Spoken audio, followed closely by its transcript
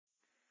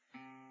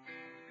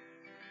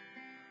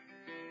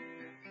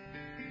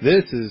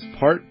This is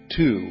part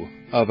 2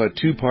 of a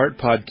 2-part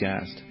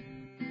podcast.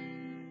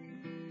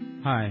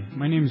 Hi,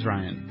 my name's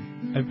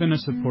Ryan. I've been a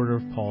supporter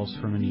of Paul's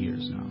for many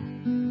years now.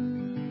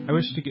 I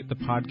wish to get the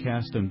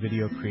podcast and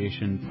video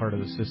creation part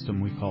of the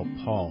system we call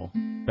Paul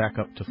back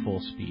up to full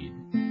speed.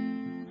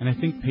 And I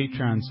think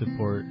Patreon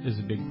support is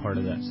a big part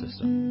of that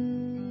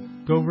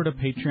system. Go over to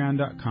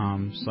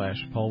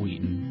patreon.com/Paul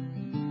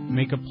Wheaton.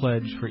 Make a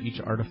pledge for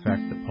each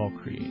artifact that Paul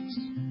creates.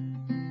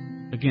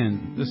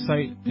 Again, the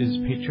site is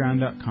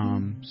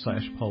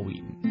patreon.com/Paul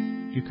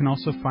Wheaton. You can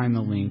also find the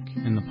link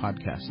in the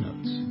podcast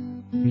notes.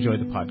 Enjoy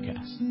the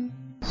podcast.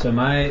 So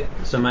my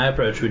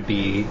approach would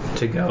be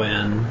to go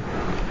in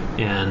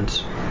and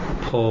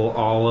pull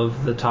all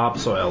of the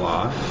topsoil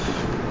off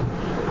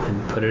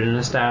and put it in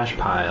a stash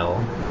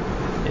pile,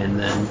 and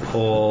then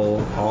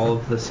pull all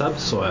of the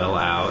subsoil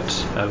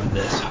out of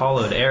this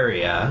hollowed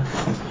area,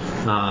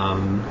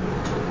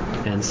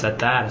 and set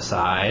that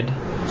aside,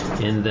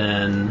 and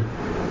then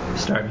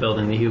start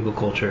building the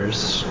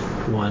hugelkulturs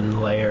one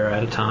layer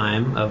at a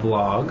time of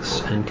logs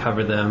and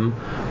cover them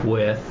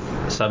with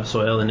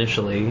subsoil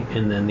initially,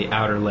 and then the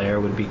outer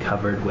layer would be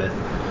covered with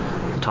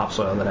the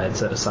topsoil that I had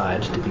set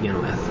aside to begin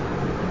with.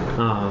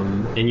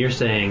 And you're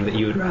saying that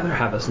you would rather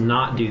have us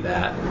not do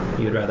that.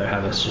 You would rather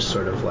have us just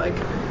sort of like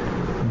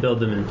build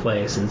them in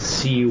place and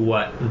see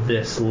what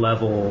this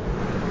level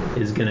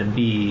is going to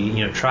be.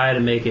 You know, try to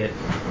make it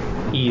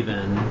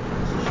even.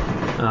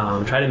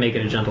 Try to make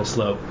it a gentle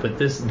slope, but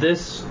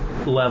this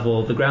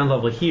level, the ground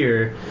level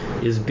here,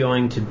 is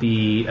going to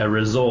be a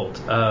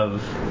result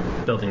of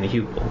building the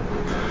hugel.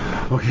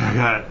 Okay, I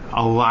got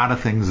a lot of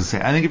things to say.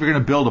 I think if you're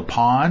going to build a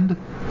pond,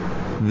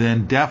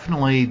 then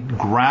definitely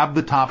grab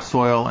the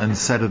topsoil and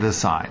set it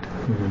aside.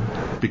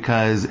 Mm-hmm.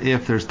 Because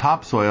if there's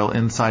topsoil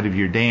inside of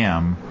your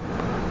dam,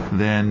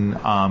 then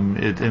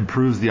it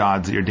improves the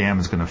odds that your dam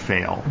is going to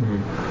fail.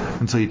 Mm-hmm.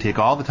 And so you take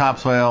all the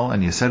topsoil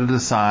and you set it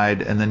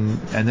aside, and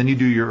then you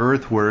do your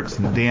earthworks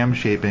and dam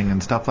shaping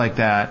and stuff like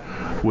that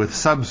with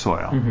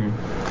subsoil. Mm-hmm.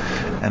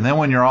 And then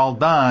when you're all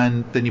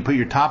done, then you put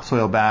your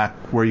topsoil back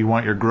where you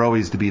want your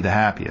growies to be the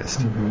happiest.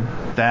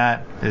 Mm-hmm.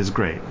 That is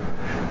great.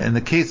 In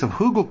the case of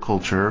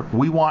hugelkultur,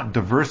 we want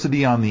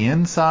diversity on the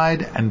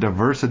inside and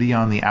diversity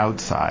on the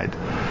outside.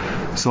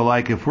 So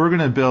like if we're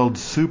going to build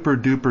super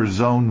duper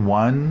zone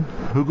 1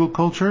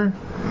 hugelkultur,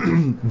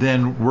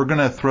 then we're going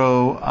to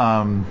throw,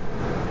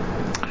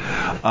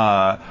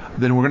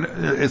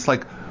 it's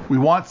like we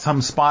want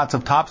some spots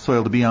of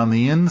topsoil to be on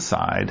the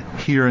inside,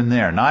 here and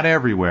there. Not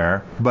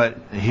everywhere, but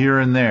here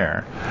and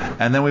there.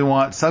 And then we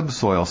want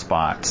subsoil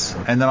spots.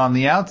 And then on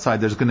the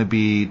outside, there's going to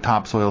be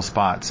topsoil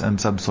spots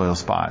and subsoil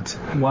spots.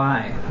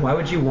 Why? Why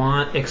would you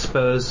want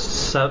exposed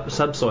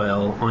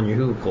subsoil on your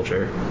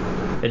hugelkultur?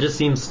 It just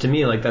seems to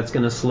me like that's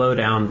going to slow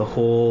down the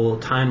whole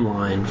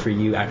timeline for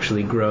you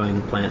actually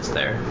growing plants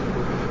there.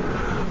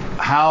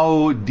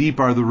 How deep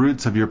are the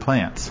roots of your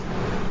plants?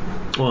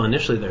 Well,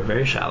 initially they're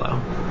very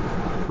shallow.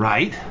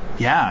 Right?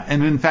 Yeah.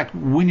 And in fact,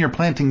 when you're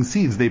planting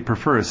seeds, they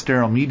prefer a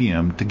sterile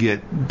medium to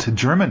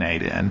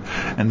germinate in,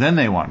 and then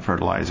they want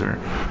fertilizer.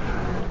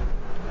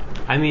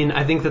 I mean,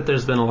 I think that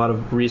there's been a lot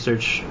of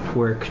research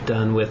work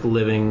done with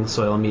living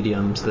soil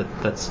mediums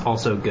that's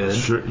also good.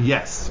 Sure.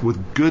 Yes,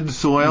 with good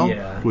soil,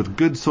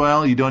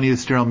 you don't need a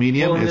sterile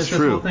medium. Well, it's true.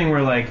 This whole thing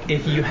where, like,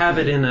 if you have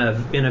it in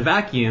a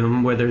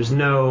vacuum where there's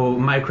no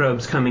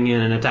microbes coming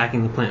in and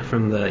attacking the plant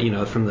from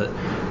the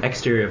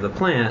exterior of the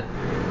plant,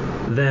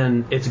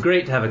 then it's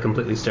great to have a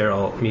completely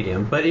sterile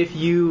medium. But if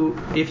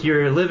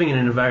you're living in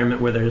an environment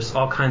where there's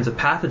all kinds of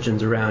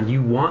pathogens around,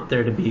 you want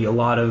there to be a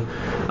lot of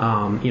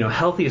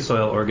healthy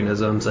soil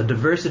organisms, a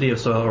diversity of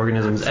soil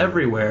organisms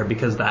everywhere,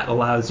 because that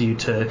allows you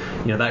to,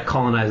 that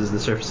colonizes the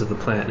surface of the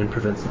plant and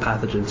prevents the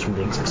pathogens from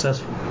being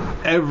successful.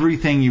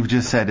 Everything you've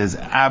just said is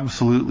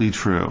absolutely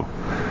true.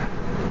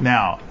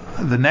 Now,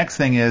 the next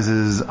thing is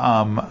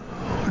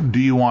do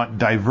you want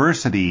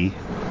diversity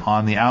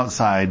on the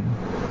outside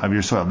of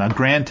your soil? Now,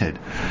 granted,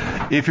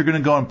 if you're going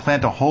to go and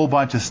plant a whole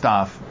bunch of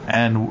stuff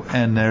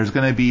and there's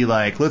going to be,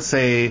 like, let's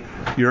say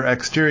your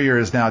exterior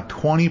is now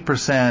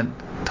 20%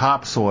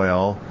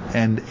 topsoil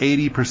and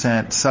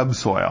 80%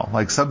 subsoil,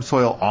 like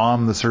subsoil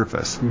on the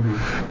surface.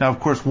 Mm-hmm. Now, of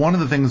course, one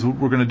of the things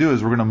we're going to do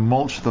is we're going to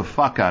mulch the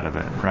fuck out of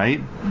it, right?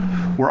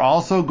 Mm-hmm. We're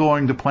also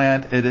going to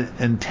plant it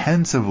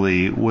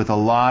intensively with a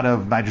lot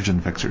of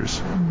nitrogen fixers,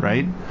 mm-hmm.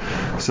 right?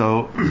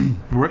 So,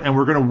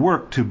 we're going to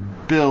work to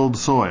build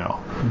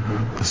soil.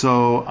 Mm-hmm.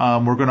 So,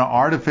 we're going to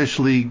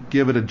artificially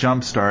give it a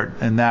jump start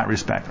in that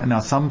respect. And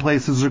now some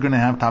places are going to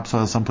have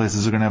topsoil, some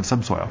places are going to have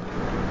subsoil.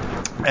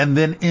 And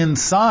then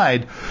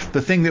inside,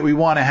 the thing that we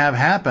want to have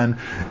happen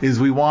is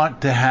we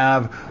want to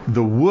have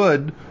the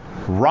wood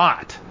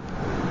rot,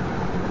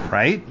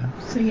 right?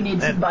 So you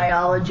need some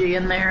biology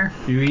in there.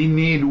 We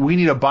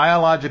need a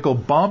biological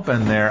bump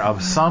in there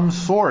of some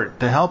sort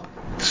to help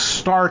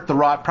start the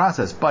rot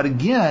process. But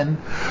again,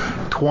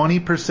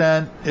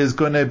 20% is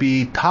going to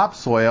be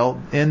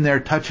topsoil in there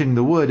touching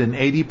the wood, and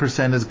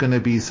 80% is going to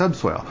be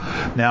subsoil.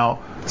 Now,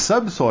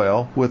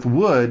 subsoil with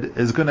wood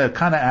is going to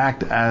kind of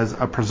act as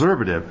a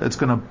preservative. It's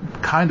going to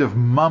kind of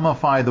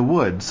mummify the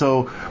wood.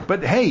 So,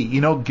 but hey,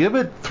 give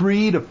it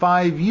 3 to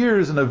 5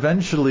 years, and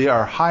eventually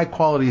our high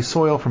quality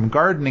soil from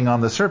gardening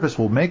on the surface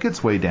will make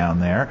its way down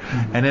there,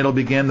 and it'll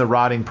begin the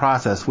rotting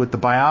process with the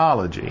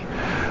biology.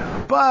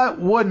 But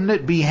wouldn't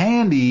it be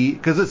handy?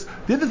 Because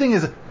the other thing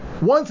is,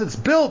 once it's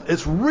built,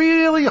 it's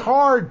really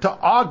hard to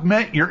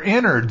augment your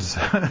innards.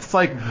 It's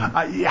like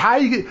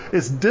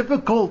it's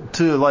difficult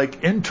to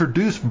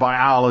introduce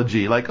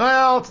biology.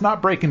 It's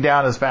not breaking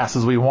down as fast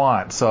as we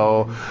want.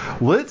 So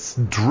let's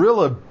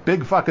drill a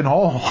big fucking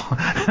hole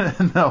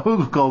in the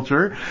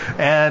hugelkultur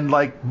and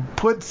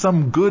put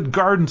some good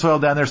garden soil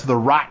down there so the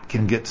rot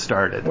can get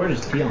started. Or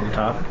just peel on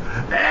top.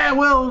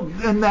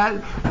 And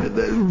that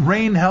the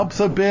rain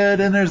helps a bit,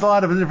 and there's a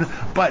lot of different.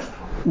 But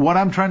what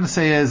I'm trying to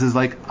say is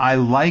I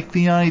like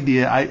the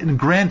idea. And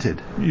granted,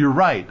 you're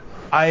right.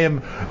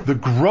 The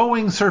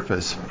growing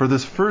surface for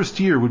this first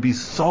year would be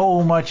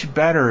so much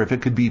better if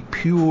it could be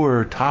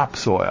pure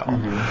topsoil.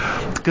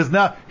 Because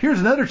now, here's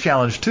another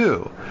challenge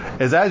too,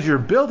 is as you're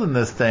building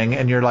this thing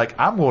and you're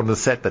I'm going to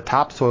set the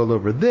topsoil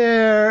over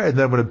there, and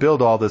then I'm going to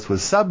build all this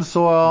with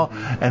subsoil,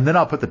 and then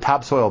I'll put the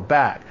topsoil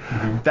back.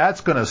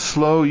 That's going to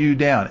slow you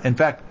down. In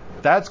fact,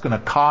 that's going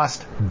to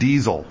cost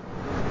diesel.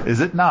 Is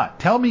it not?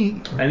 Tell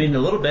me. I mean, a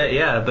little bit,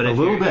 yeah. But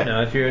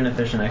if you're an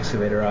efficient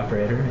excavator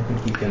operator, I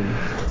think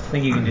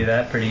you can do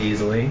that pretty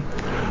easily.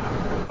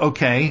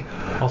 Okay.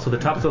 Also, the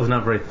topsoil is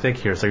not very thick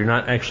here, so you're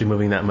not actually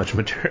moving that much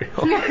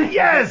material.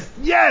 Yes.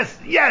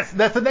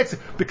 That's the next,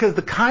 because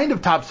the kind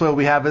of topsoil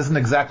we have isn't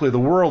exactly the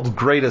world's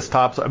greatest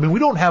topsoil. I mean,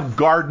 we don't have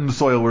garden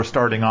soil we're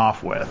starting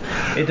off with.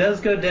 It does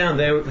go down.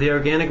 The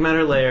organic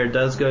matter layer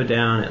does go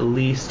down at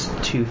least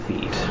 2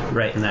 feet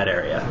right in that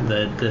area.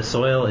 The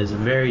soil is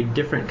very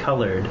different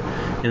colored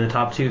in the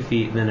top 2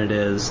 feet than it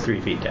is 3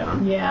 feet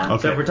down. Yeah.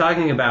 Okay. So if we're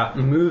talking about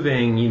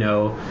moving,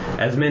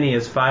 as many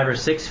as 5 or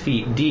 6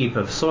 feet deep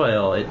of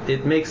soil,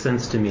 it makes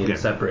sense to me to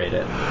separate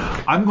it.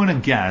 I'm going to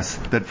guess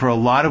that for a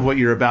lot of what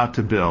you're about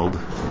to build,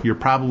 you're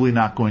probably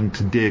not going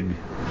to dig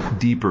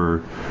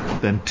deeper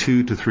than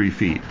 2 to 3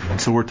 feet.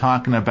 So we're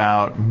talking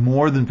about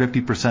more than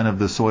 50% of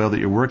the soil that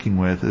you're working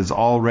with is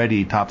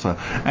already topsoil.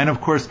 And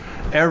of course,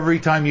 every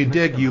time you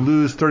dig, you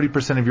lose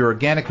 30% of your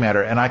organic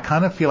matter. And I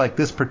kind of feel like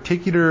this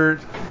particular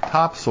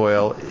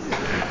topsoil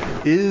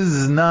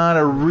is not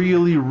a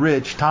really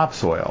rich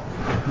topsoil.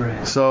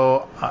 Right.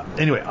 So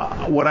anyway,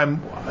 what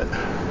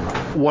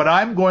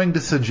I'm going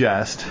to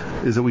suggest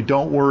is that we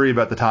don't worry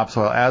about the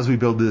topsoil as we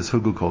build this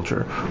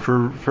hugelkultur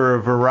for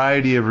a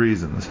variety of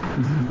reasons.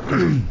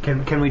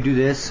 Can we do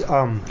this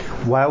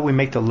while we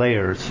make the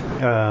layers?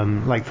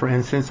 For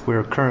instance,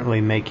 we're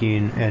currently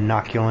making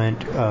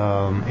inoculant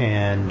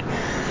and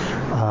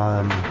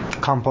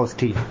compost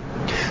tea.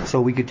 So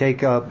we could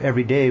take up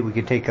every day. We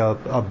could take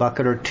up a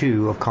bucket or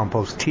 2 of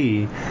compost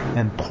tea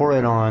and pour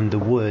it on the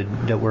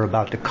wood that we're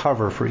about to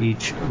cover for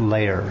each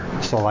layer.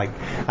 So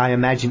I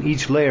imagine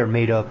each layer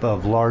made up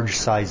of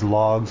large-sized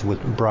logs with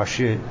brush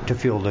to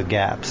fill the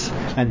gaps,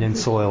 and then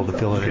soil to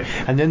fill it.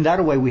 And then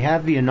that way we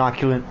have the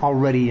inoculant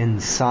already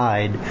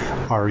inside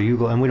our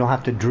hugel, and we don't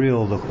have to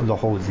drill the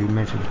holes you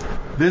mentioned.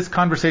 This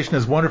conversation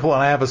is wonderful,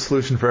 and I have a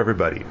solution for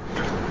everybody.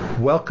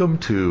 Welcome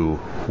to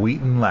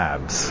Wheaton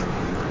Labs.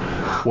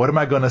 What am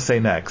I going to say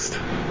next?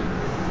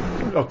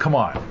 Oh, come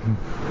on.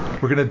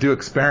 We're going to do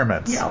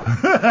experiments. Yeah.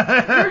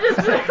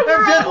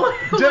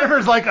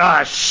 Jennifer's like,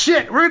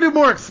 shit, we're going to do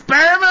more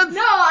experiments?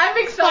 No, I'm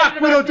excited.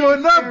 Fuck, we don't do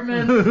enough.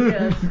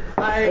 Yes.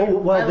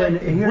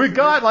 We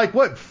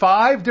got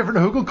 5 different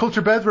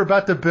hugelkultur beds we're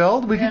about to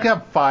build. We could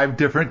have 5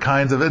 different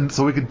kinds of it, and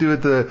so we could do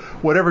it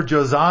whatever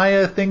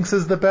Josiah thinks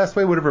is the best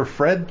way, whatever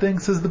Fred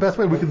thinks is the best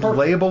way. We could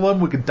label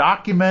them. We could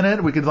document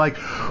it. We could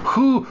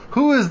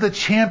who is the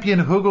champion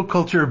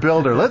hugelkultur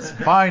builder? Let's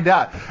find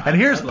out. And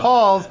here's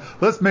Paul's.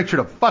 Let's make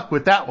sure to fuck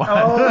with that one. We're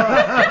only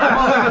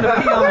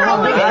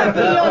going to pee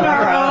on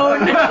our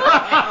own.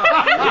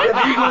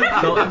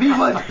 If he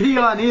wants to pee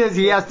on his,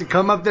 he has to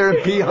come up there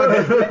and pee on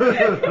his.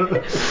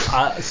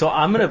 So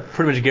I'm going to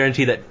pretty much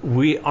guarantee that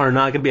we are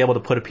not going to be able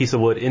to put a piece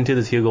of wood into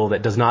this hugel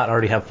that does not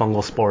already have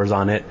fungal spores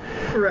on it.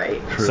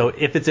 Right. True. So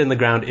if it's in the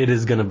ground, it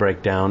is going to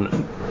break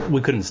down. We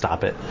couldn't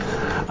stop it.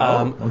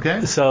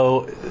 Okay.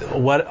 So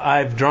what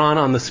I've drawn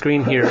on the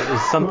screen here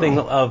is something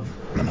of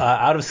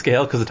out of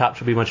scale, because the top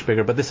should be much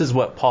bigger. But this is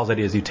what Paul's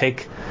idea is. You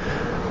take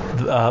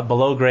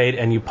below grade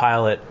and you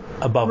pile it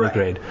above the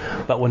grade.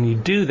 But when you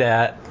do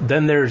that,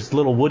 then there's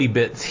little woody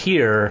bits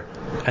here,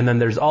 and then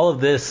there's all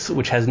of this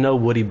which has no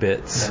woody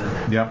bits.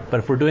 Yeah. But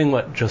if we're doing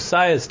what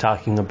Josiah is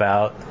talking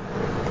about,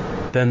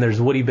 then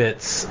there's woody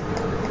bits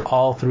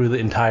all through the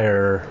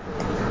entire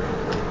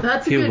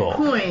That's a Hugel.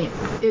 good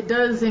point. It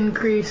does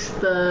increase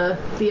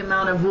the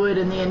amount of wood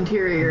in the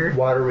interior.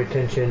 Water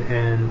retention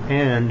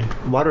and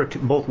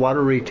both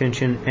water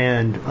retention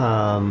and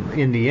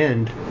in the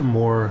end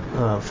more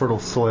fertile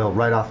soil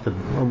right off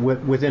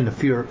within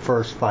the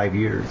first 5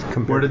 years.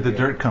 Where did the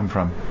dirt come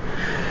from?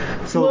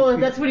 So Well,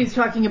 that's what he's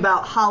talking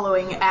about,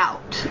 hollowing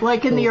out,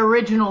 like in the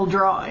original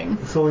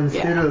drawing. So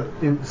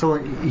instead so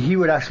he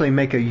would actually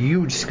make a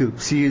huge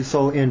scoop. See,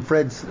 so in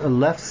Fred's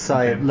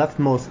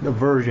leftmost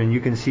version, you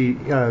can see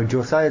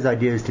Josiah's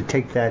idea is to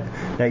take that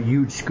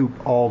huge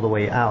scoop all the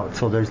way out.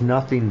 So there's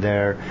nothing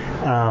there.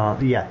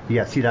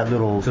 See that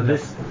little. So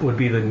this would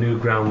be the new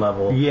ground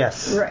level.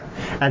 Yes. Right.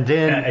 And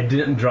then I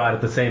didn't draw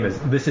it the same as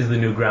this is the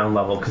new ground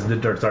level because the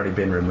dirt's already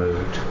been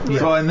removed.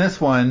 So in this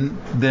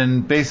one,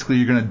 then basically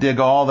you're going to dig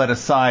all that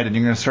aside and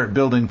you're going to start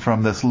building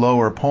from this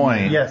lower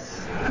point. yes.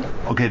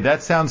 Okay,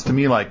 that sounds to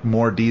me like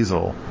more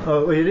diesel.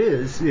 Oh, it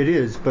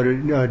is. But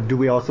do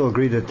we also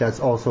agree that that's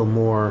also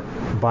more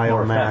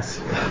biomass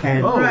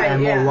and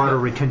more water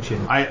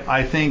retention?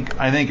 I think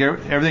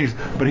everything's.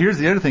 But here's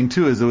the other thing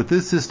too: is that with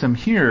this system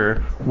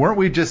here, weren't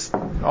we just?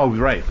 Oh,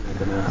 right.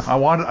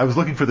 I was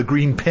looking for the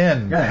green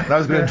pen. And I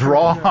was going to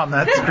draw on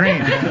that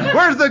screen.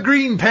 Where's the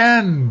green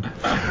pen?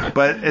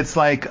 But it's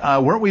like,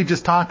 weren't we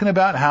just talking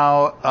about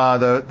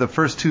how the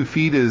first 2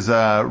 feet is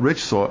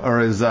rich soil,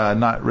 or is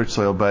not rich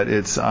soil, but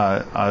it's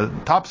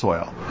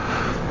topsoil.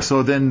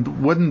 So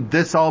then, wouldn't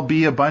this all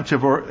be a bunch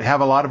of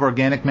have a lot of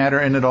organic matter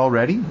in it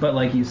already? But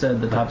like you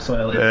said, the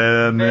topsoil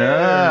is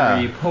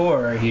very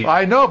poor here.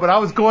 I know, but I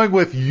was going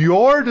with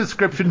your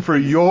description for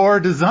your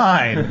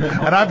design,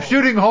 and I'm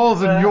shooting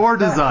holes in your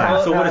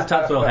design. So what does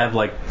topsoil have,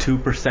 like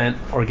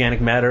 2%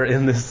 organic matter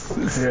in this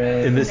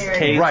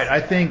case? Right.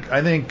 I think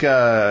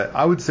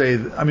I would say,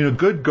 I mean, a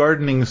good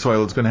gardening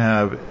soil is going to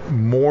have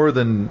more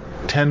than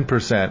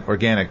 10%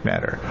 organic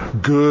matter.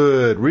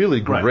 Good, really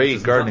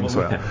great gardening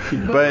soil.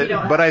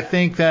 But I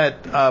think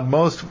that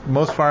most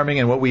farming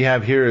and what we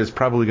have here is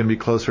probably going to be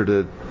closer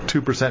to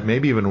 2%,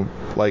 maybe even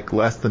like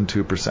less than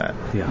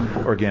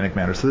 2% organic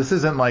matter. So this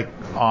isn't like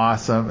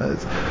awesome.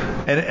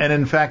 And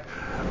in fact,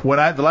 the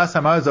last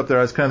time I was up there,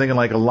 I was kind of thinking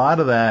like a lot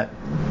of that.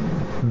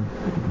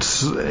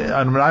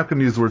 I'm not going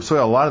to use the word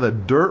soil. A lot of the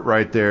dirt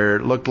right there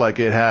looked like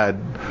it had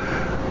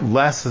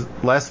less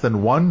than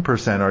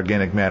 1%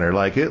 organic matter.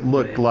 Like it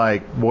looked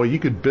like, boy, you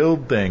could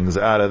build things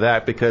out of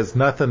that because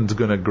nothing's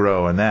going to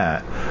grow in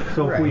that.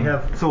 So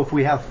if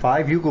we have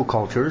 5 hugel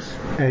cultures,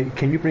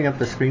 can you bring up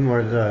the screen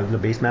where the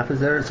base map is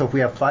there? So if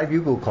we have 5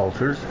 hugel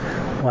cultures,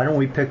 why don't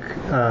we pick?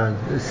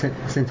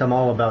 Since I'm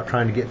all about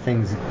trying to get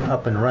things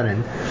up and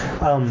running,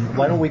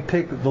 why don't we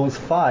pick those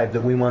 5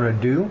 that we want to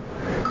do,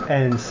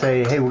 and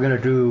say, hey, we're going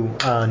to do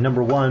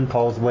number 1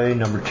 Paul's way,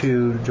 number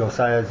 2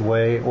 Josiah's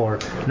way, or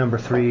number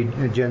 3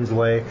 Jen's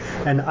way.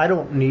 And I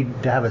don't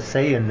need to have a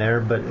say in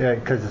there, but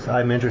because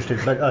I'm interested.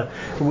 But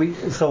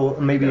so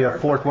maybe a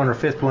 4th one or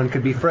 5th one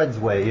could be Fred's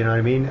way. You know what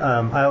I mean?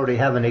 I already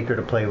have an acre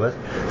to play with.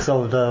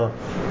 So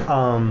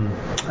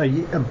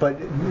but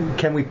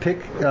can we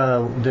pick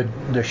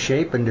the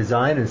shape and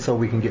design, and so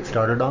we can get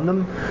started on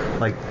them,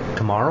 like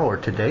tomorrow or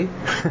today?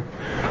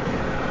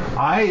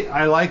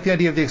 I like the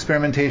idea of the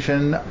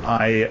experimentation.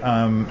 I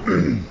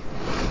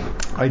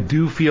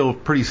do feel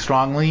pretty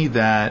strongly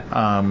that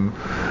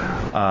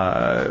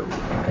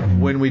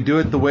when we do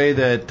it the way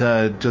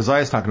that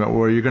Josiah's talking about,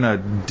 where you're going to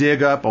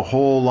dig up a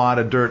whole lot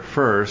of dirt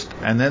first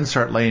and then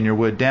start laying your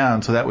wood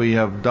down, so that way you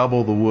have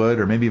double the wood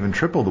or maybe even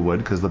triple the wood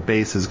because the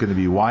base is going to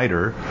be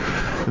wider,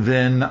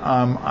 then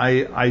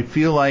I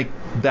feel like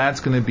that's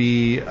going to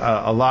be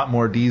a lot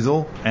more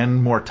diesel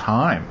and more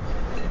time.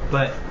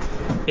 But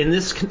in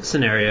this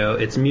scenario,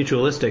 it's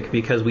mutualistic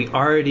because we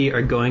already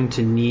are going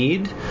to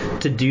need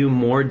to do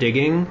more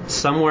digging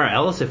somewhere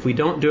else. If we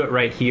don't do it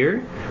right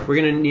here, we're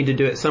going to need to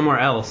do it somewhere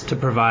else to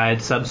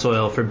provide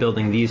subsoil for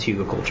building these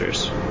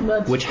hugelcultures,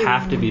 which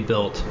have to be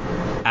built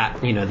at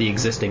the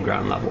existing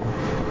ground level.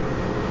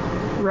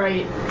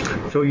 Right.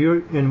 So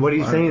and what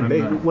he's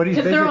saying, what he's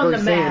Because they're on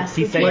basically the mass.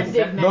 saying, It's like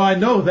dig No, I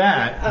know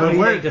that, but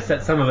We're just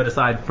set some of it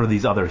aside for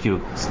these other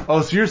hugels.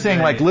 Oh, so you're saying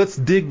like let's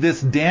dig this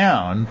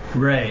down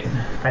Right.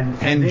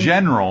 in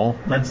general.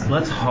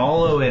 Let's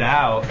hollow it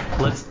out.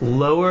 Let's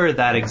lower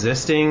that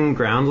existing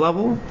ground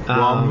level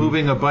while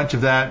moving a bunch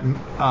of that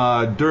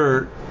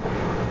dirt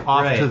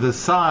off to the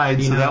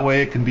side, so that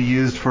way it can be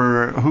used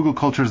for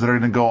hugelcultures that are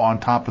going to go on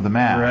top of the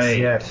mass. Right.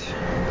 yes.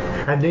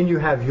 And then you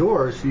have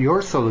your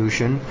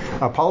solution.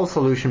 Paul's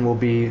solution will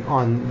be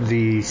on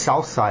the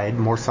south side,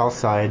 more south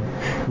side,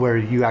 where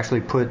you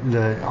actually put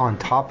on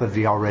top of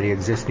the already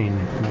existing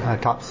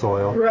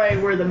topsoil.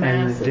 Right, where the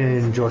mass And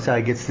then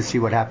Josiah gets to see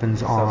what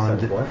happens on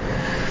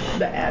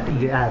the Abbey.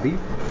 the Abbey,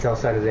 south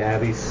side of the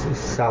Abbey,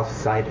 south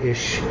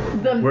side-ish.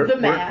 The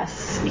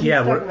mass. He's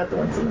talking about the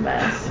ones in the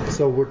mass.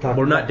 So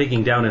we're not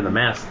digging down in the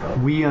mass, though.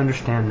 We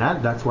understand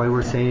that. That's why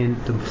we're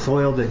saying the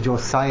soil that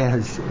Josiah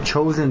has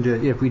chosen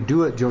to, if we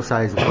do it Josiah's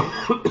Josiah's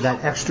way,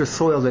 that extra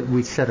soil that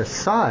we set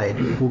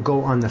aside will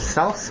go on the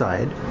south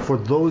side for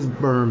those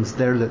berms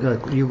there,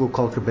 like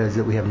hugelkultur beds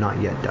that we have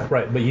not yet done.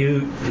 Right, but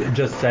you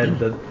just said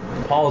that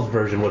Paul's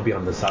version would be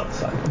on the south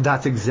side.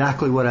 That's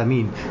exactly what I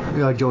mean.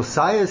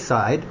 Josiah's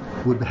side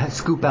would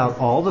scoop out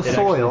all the It'd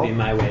soil. actually be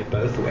my way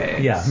both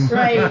ways. Yeah.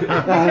 Right.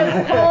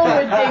 Because Paul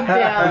would dig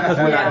down. Because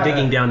we're not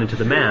digging down into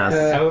the mass.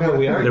 However,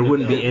 we are. There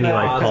wouldn't be any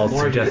like lots Paul's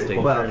more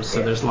suggesting. cultures,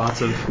 so there's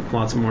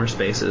lots more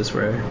spaces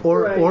where.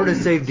 Or to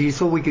save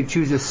diesel, we could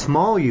choose a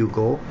small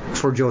Hugel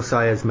for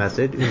Josiah's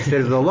method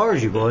instead of the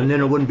large Hugel, and then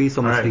it wouldn't be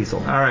so much diesel.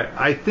 All right.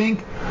 I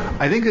think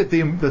that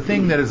the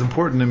thing that is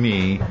important to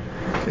me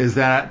is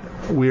that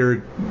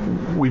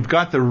we've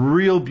got the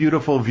real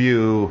beautiful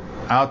view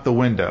out the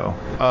window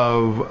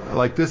of,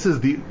 like, this is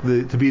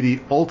to be the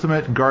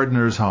ultimate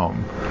gardener's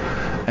home.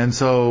 And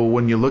so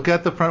when you look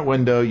at the front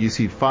window, you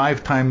see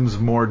 5 times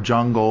more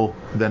jungle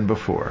than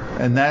before.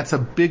 And that's a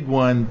big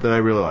one that I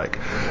really like.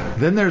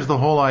 Then there's the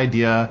whole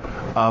idea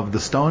of the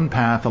stone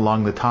path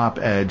along the top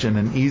edge and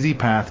an easy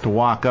path to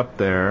walk up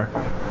there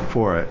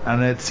for it.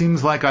 And it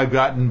seems like I've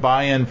gotten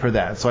buy-in for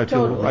that. So I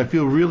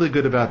feel really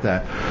good about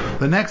that.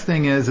 The next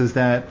thing is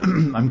that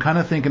I'm kind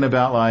of thinking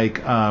about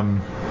like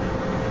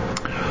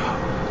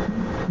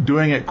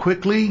doing it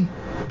quickly,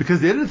 because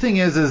the other thing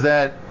is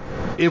that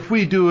if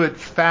we do it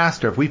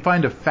faster, if we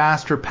find a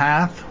faster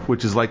path,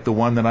 which is like the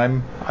one that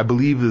I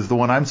believe is the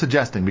one I'm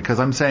suggesting, because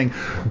I'm saying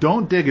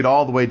don't dig it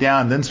all the way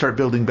down and then start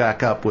building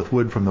back up with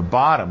wood from the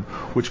bottom,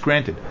 which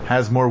granted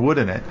has more wood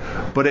in it,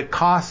 but it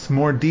costs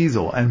more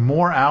diesel and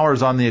more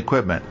hours on the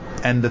equipment.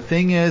 And the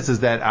thing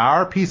is that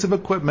our piece of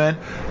equipment,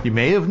 you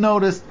may have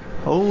noticed,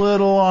 a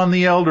little on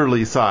the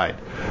elderly side.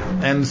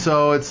 And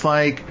so it's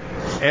like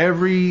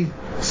every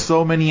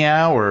so many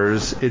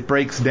hours it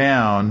breaks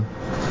down,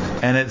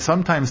 and it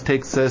sometimes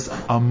takes us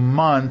a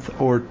month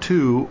or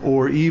 2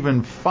 or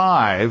even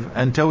 5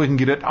 until we can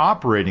get it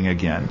operating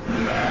again.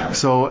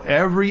 So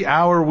every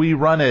hour we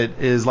run it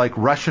is like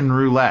Russian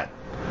roulette.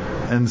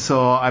 And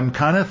so I'm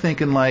kind of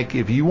thinking, like,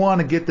 if you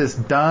want to get this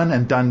done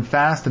and done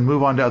fast and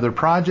move on to other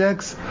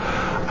projects,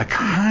 I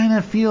kind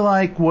of feel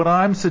like what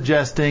I'm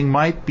suggesting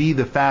might be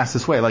the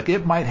fastest way. Like,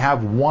 it might have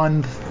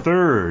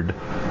 1/3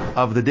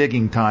 of the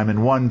digging time and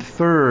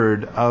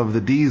 1/3 of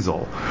the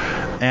diesel.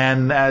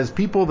 And as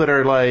people that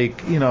are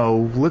like,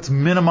 let's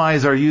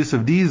minimize our use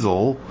of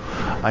diesel,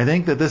 I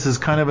think that this is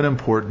kind of an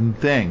important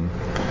thing.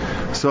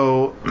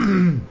 So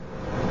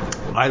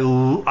I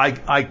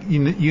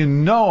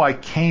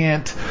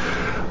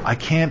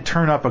can't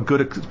turn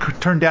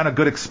down a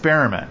good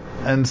experiment.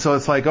 And so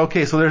it's like,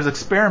 okay, so there's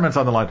experiments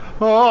on the line.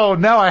 Oh,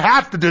 now I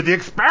have to do the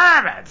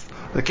experiments.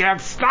 I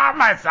can't stop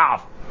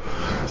myself.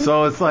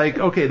 So it's like,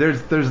 okay,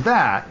 there's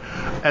that.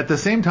 At the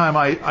same time,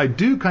 I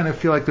do kind of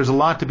feel like there's a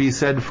lot to be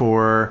said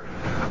for,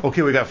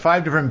 okay, we got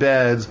 5 different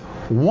beds.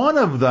 One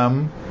of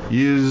them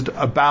used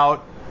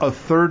about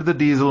 1/3 of the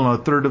diesel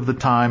and 1/3 of the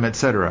time,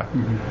 etc.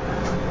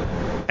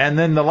 And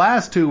then the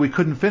last 2 we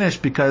couldn't finish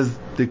because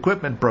the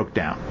equipment broke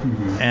down.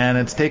 And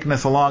it's taken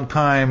us a long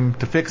time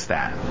to fix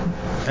that.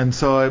 And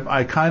so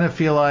I kind of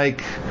feel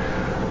like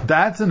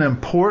that's an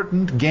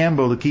important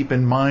gamble to keep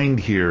in mind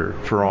here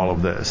for all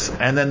of this.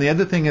 And then the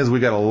other thing is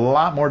we got a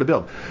lot more to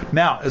build.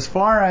 Now, as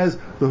far as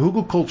the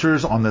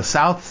hugelkulturs on the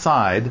south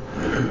side,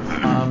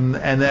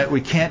 and that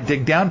we can't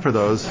dig down for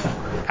those,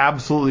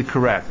 absolutely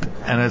correct.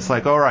 And it's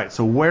like, all right,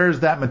 so where's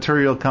that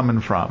material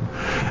coming from?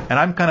 And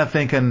I'm kind of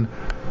thinking,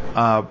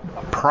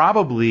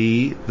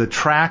 probably the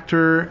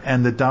tractor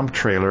and the dump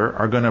trailer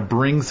are going to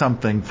bring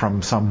something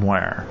from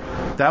somewhere.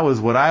 That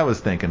was what I was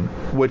thinking,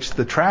 which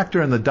the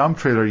tractor and the dump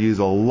trailer use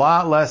a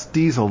lot less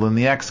diesel than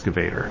the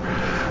excavator.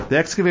 The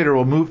excavator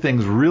will move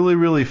things really,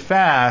 really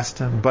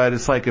fast, but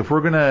it's like it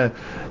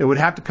would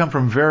have to come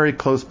from very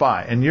close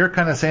by. And you're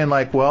kind of saying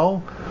like,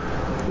 well,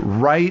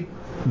 right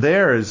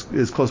there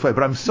is close by.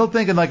 But I'm still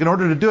thinking, like, in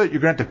order to do it,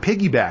 you're going to have to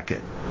piggyback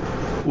it,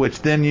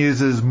 which then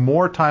uses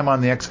more time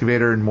on the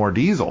excavator and more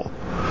diesel.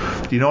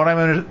 Do you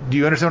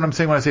understand what I'm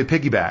saying when I say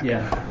piggyback?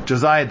 Yeah.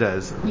 Josiah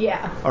does.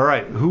 Yeah. All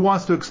right. Who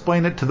wants to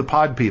explain it to the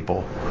pod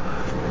people?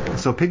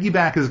 So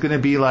piggyback is going to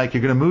be like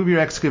you're going to move your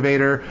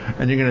excavator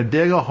and you're going to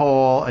dig a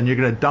hole and you're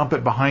going to dump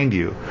it behind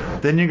you.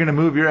 Then you're going to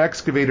move your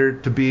excavator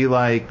to be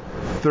like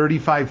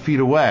 35 feet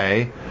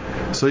away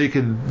so you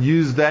can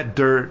use that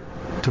dirt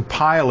to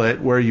pile it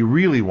where you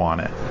really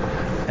want it.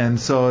 And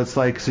so it's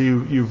like, so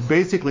you've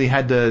basically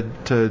had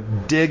to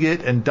dig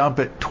it and dump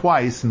it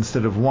twice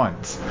instead of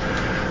once.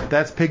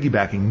 That's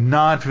piggybacking.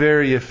 Not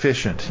very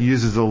efficient.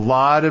 Uses a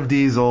lot of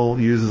diesel,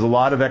 uses a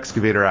lot of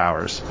excavator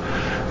hours.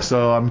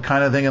 So I'm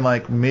kind of thinking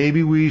like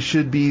maybe we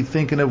should be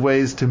thinking of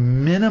ways to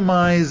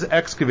minimize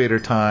excavator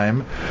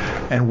time,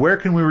 and where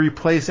can we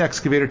replace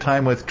excavator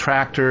time with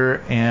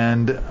tractor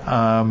and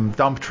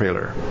dump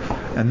trailer.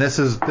 And this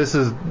is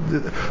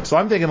so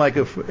I'm thinking like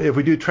if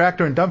we do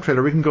tractor and dump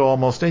trailer, we can go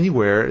almost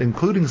anywhere,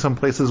 including some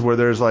places where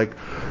there's like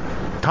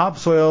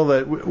topsoil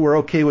that we're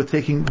okay with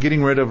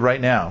getting rid of right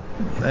now.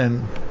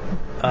 And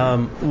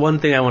one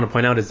thing I want to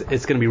point out is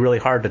it's going to be really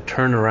hard to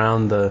turn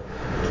around the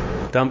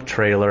dump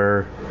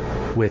trailer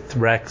with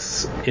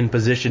Rex in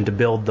position to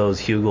build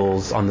those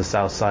hugels on the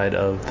south side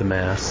of the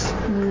mast.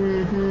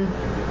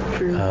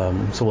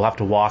 So we'll have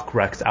to walk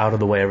Rex out of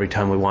the way every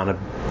time we want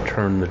to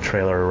turn the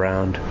trailer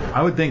around.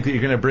 I would think that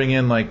you're going to bring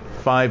in like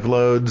 5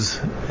 loads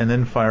and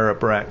then fire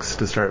up Rex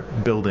to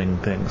start building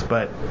things.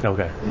 But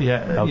Okay.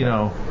 yeah, you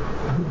know,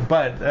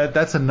 but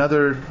that's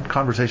another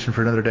conversation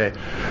for another day.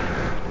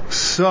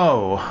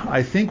 So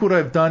I think what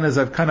I've done is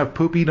I've kind of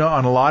poopied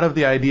on a lot of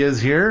the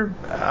ideas here,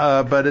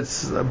 but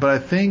I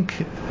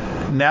think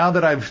now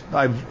that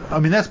I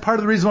mean that's part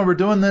of the reason why we're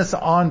doing this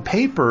on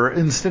paper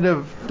instead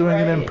of doing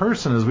it in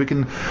person, is we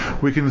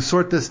can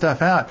sort this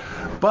stuff out.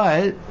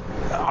 But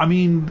I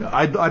mean,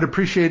 I'd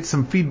appreciate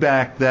some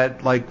feedback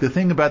that, like, the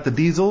thing about the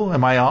diesel.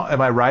 Am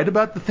I right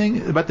about the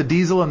thing about the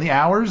diesel and the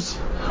hours?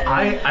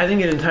 I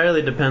think it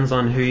entirely depends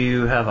on who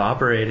you have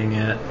operating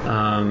it.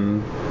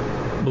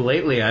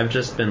 Lately, I've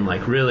just been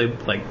like really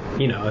like,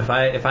 you know, if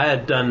I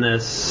had done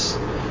this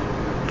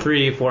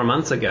 3-4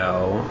 months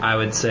ago, I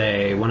would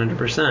say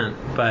 100%.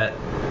 But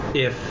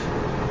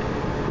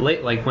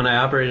like when I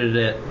operated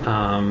it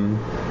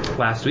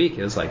last week,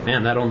 it was like,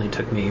 man, that only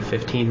took me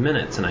 15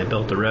 minutes, and I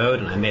built a road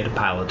and I made a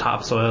pile of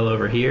topsoil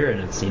over here,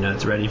 and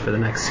it's ready for the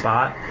next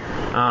spot.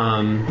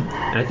 And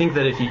I think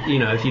that if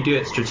you do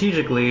it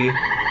strategically,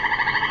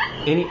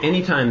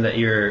 any time that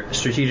you're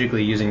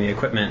strategically using the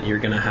equipment, you're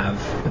going to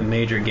have a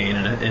major gain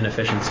in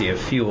efficiency of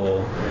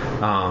fuel.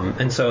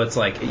 And so it's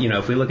like,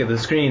 if we look at the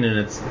screen,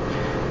 and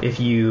if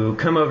you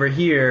come over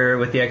here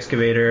with the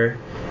excavator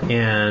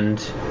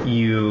and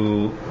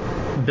you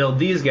build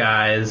these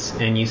guys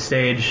and you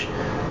stage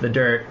the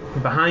dirt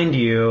behind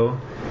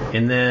you,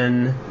 and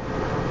then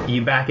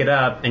you back it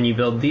up and you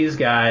build these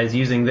guys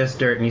using this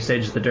dirt and you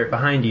stage the dirt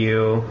behind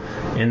you,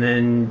 and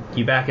then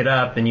you back it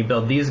up and you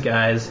build these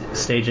guys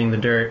staging the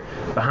dirt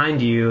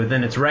behind you,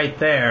 then it's right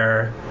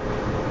there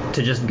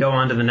to just go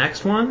on to the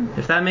next one,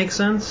 if that makes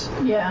sense.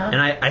 Yeah.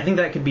 And I think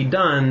that could be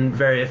done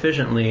very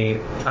efficiently.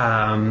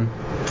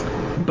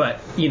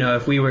 But,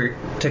 if we were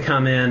to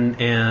come in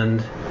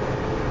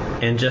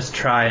and just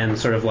try and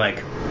sort of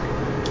like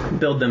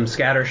build them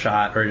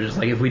scattershot, or just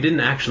like if we didn't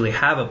actually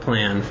have a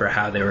plan for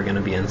how they were going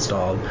to be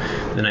installed,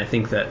 then I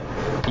think that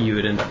you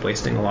would end up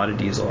wasting a lot of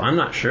diesel. I'm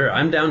not sure.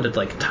 I'm down to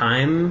like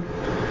time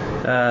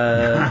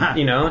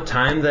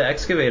the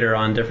excavator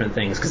on different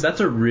things, because that's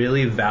a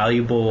really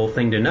valuable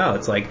thing to know.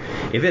 It's like,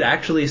 if it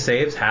actually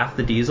saves half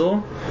the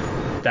diesel,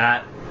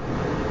 that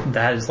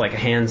is like a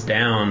hands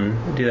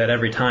down, do that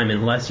every time,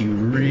 unless you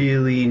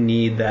really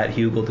need that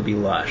hugel to be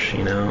lush,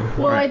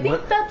 Well, I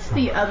think that's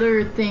the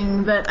other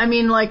thing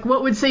that,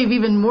 what would save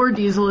even more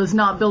diesel is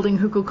not building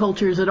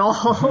hugelkulturs at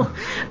all.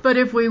 But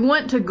if we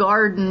went to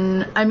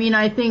garden,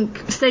 I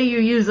think, say you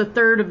use a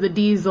third of the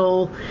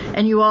diesel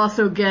and you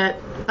also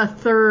get a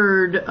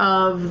third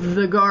of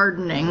the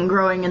gardening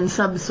growing in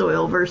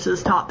subsoil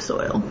versus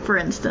topsoil, for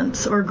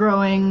instance, or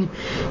growing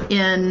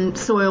in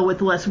soil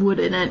with less wood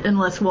in it and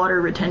less water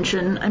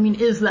retention.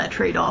 Is that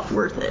trade-off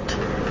worth it?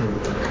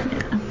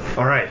 Yeah.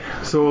 All right.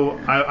 So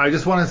I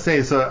just want to say,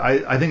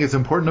 I think it's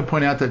important to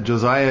point out that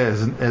Josiah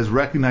has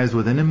recognized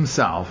within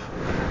himself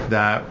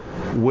that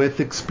with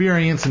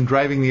experience in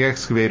driving the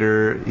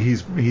excavator,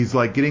 he's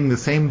like getting the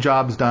same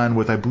jobs done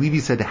with, I believe he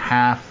said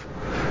half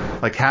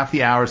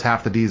the hours,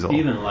 half the diesel.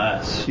 Even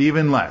less.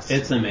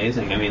 It's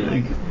amazing.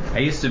 I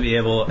used to be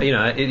able,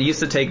 it used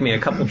to take me a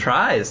couple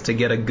tries to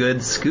get a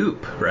good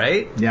scoop,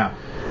 right? Yeah.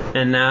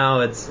 And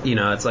now it's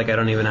like I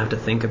don't even have to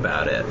think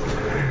about it.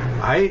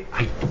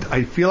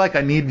 I feel like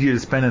I need you to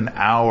spend an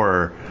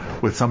hour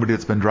with somebody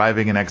that's been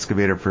driving an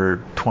excavator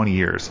for 20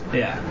 years.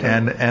 Yeah.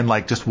 And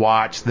like just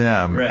watch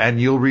them, right. And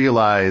you'll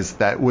realize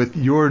that with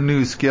your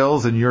new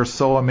skills, and you're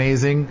so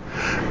amazing,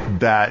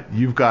 that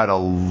you've got a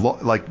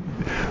lot,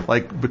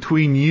 like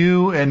between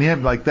you and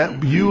him, like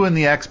that, you and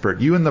the expert,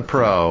 you and the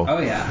pro. Oh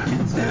yeah.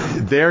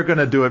 They're going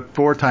to do it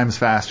 4 times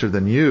faster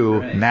than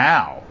you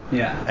now.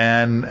 Yeah.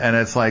 And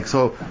it's like,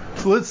 so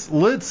let's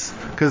now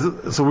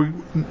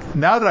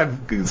that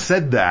I've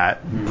said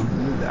that,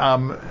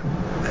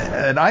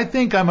 and I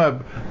think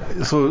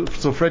so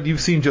Fred, you've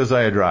seen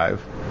Josiah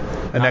drive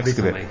an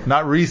excavator. Recently.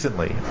 Not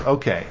recently.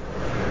 Okay.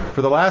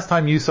 For the last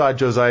time you saw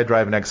Josiah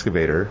drive an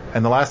excavator,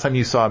 and the last time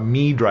you saw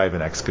me drive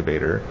an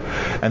excavator,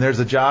 and there's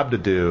a job to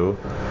do,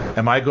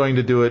 am I going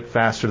to do it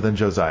faster than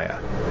Josiah?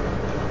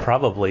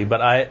 Probably,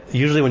 but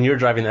usually when you're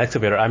driving the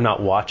excavator, I'm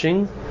not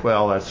watching.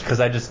 Well, that's because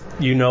I just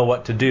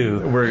what to do.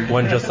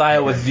 When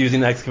Josiah was using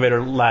the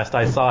excavator last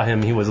I saw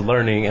him, he was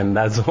learning, and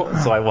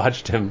so I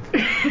watched him.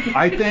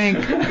 I think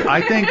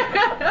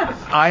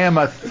I am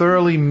a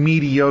thoroughly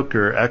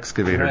mediocre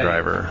excavator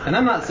driver. And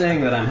I'm not saying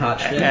that I'm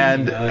hot shit.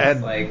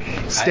 And like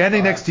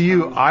standing next to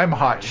you, I'm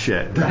hot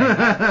shit.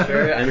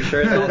 I'm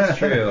sure that's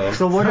true.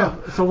 So what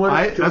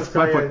if that's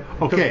my point.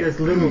 Okay. took this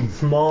little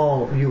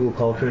small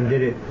hugelkultur and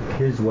did it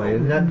his way?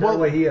 And that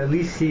way he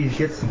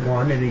gets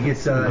one, and he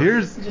gets I'm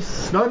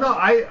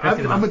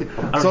with you.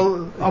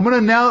 So I'm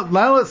gonna now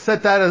let's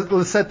set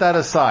that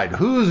aside.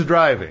 Who's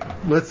driving?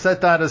 Let's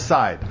set that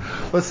aside.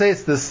 Let's say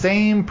it's the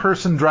same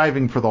person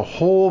driving for the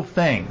whole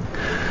thing.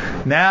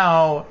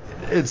 Now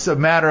it's a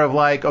matter of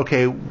like,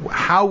 okay,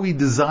 how we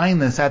design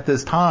this at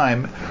this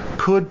time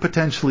could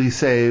potentially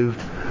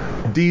save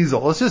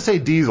diesel. Let's just say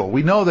diesel.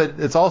 We know that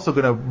it's also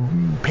going to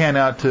pan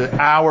out to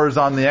hours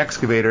on the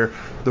excavator,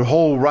 the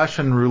whole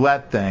Russian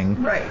roulette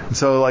thing. Right.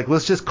 So, like,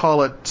 let's just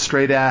call it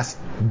straight-ass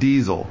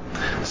diesel.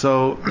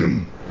 So,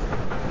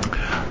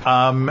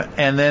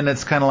 and then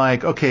it's kind of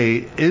like,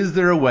 okay, is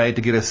there a way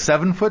to get a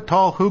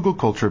 7-foot-tall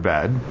hugelkultur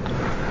bed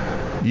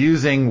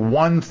using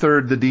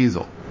 1/3 the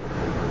diesel?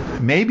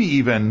 Maybe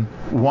even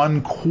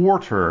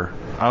 1/4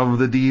 of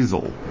the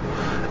diesel.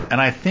 And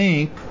I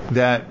think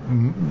that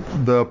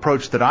the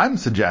approach that I'm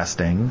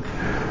suggesting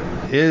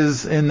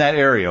is in that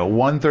area,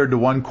 1/3 to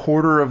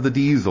 1/4 of the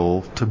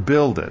diesel to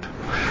build it.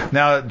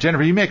 Now,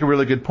 Jennifer, you make a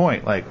really good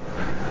point. Like,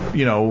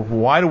 how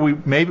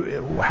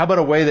about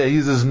a way that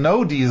uses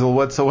no diesel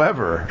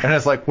whatsoever? And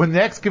it's like, when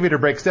the excavator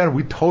breaks down,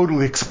 we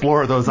totally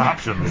explore those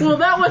options. Well,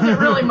 that wasn't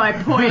really my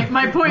point.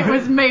 My point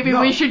was maybe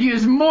we should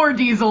use more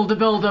diesel to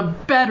build a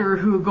better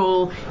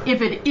hugel,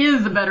 if it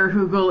is a better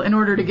hugel, in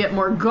order to get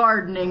more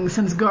gardening,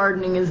 since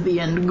gardening is the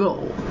end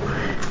goal.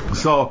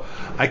 So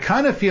I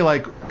kind of feel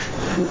like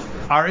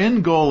our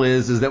end goal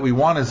is that we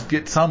want to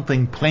get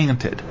something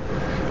planted.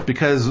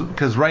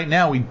 Because right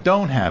now we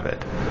don't have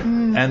it.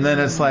 And then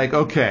it's like,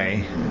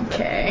 okay.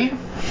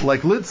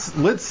 Like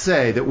let's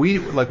say that we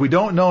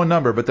don't know a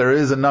number, but there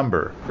is a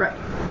number. Right.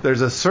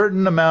 There's a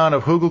certain amount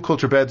of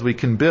hugelkultur beds we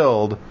can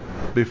build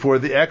before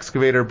the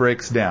excavator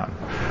breaks down.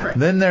 Right.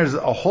 Then there's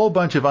a whole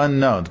bunch of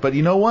unknowns. But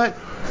you know what?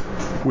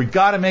 We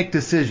got to make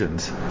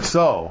decisions.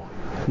 So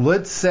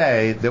let's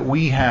say that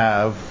we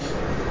have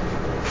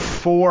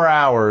 4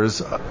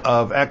 hours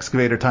of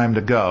excavator time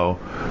to go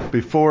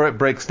before it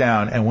breaks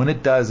down, and when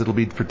it does, it'll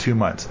be for 2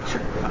 months.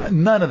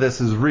 None of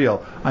this is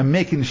real. I'm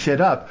making shit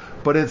up,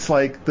 but it's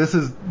like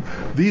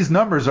these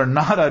numbers are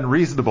not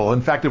unreasonable.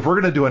 In fact, if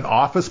we're going to do an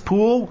office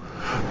pool,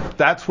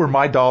 that's where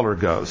my dollar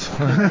goes.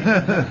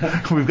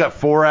 We've got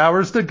 4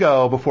 hours to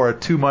go before a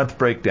 2-month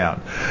breakdown.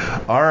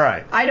 All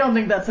right. I don't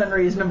think that's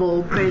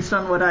unreasonable based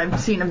on what I've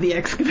seen of the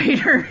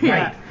excavator.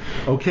 Right.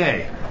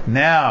 Okay.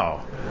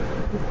 Now,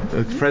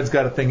 Fred's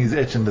got a thing he's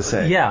itching to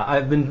say. Yeah,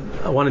 I've been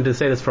wanting to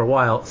say this for a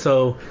while.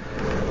 So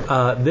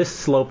this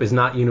slope is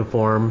not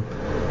uniform,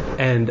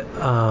 and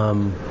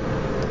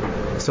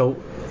so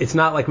it's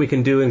not like we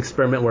can do an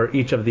experiment where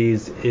each of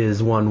these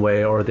is one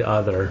way or the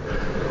other.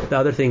 The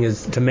other thing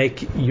is to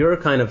make your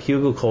kind of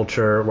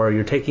hugelkultur, where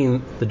you're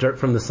taking the dirt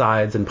from the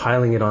sides and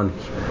piling it on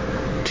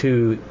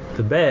to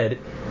the bed,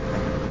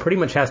 pretty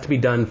much has to be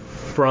done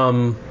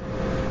from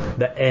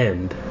the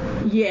end.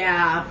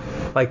 Yeah.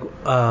 Like,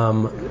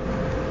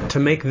 to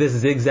make this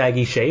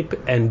zigzaggy shape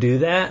and do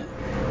that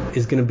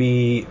is going to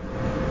be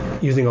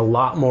using a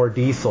lot more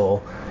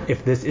diesel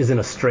if this isn't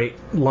a straight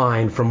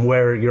line from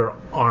where your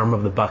arm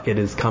of the bucket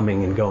is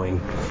coming and going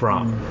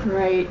from.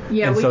 Right.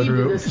 Yeah. And we so need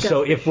to discuss.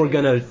 So if we're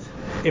gonna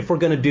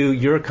do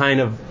your kind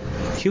of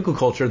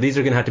hugelkultur, these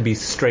are going to have to be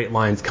straight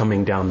lines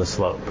coming down the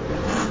slope.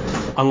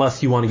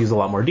 Unless you want to use a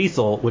lot more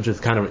diesel, which is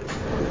kind of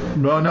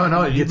No.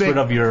 You gets rid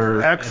of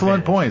your excellent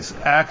advantage.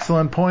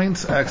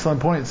 points. Excellent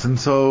points. And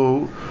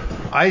so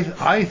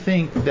I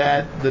think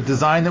that the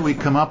design that we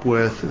come up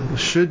with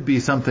should be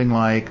something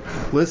like,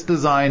 let's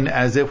design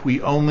as if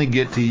we only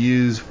get to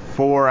use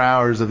 4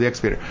 hours of the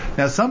excavator.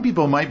 Now, some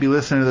people might be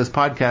listening to this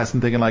podcast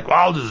and thinking like, well,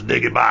 I'll just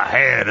dig it by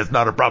hand. It's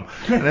not a problem.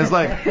 And it's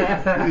like,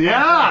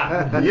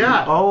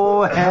 yeah.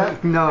 Oh,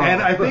 heck no.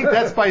 And I think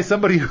that's by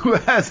somebody who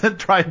hasn't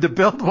tried to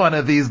build one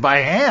of these by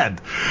hand.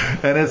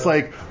 And it's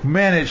like,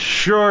 man, it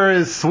sure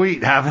is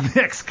sweet having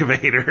the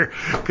excavator,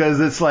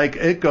 because it's like,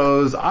 it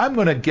goes, I'm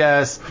going to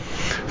guess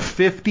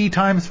 50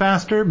 times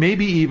faster,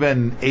 maybe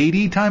even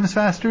 80 times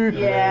faster.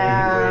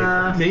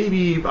 Yeah.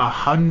 Maybe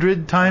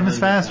 100 times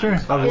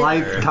faster. A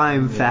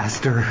lifetime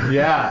faster.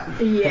 Yeah.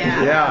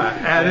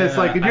 Yeah. And it's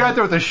like, if you're out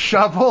there with a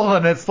shovel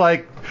and it's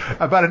like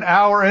about an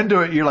hour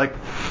into it, you're like,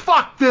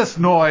 fuck this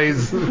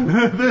noise.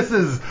 This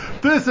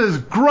is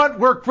grunt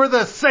work for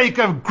the sake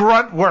of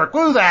grunt work.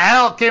 Who the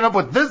hell came up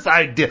with this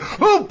idea?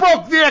 Who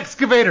broke the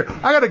excavator?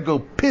 I gotta go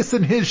piss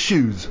in his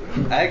shoes.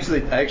 I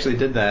actually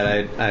did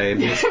that. I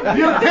missed. You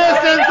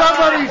pissed in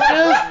somebody's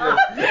shoes?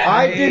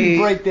 I didn't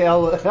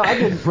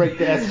break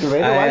the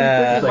excavator.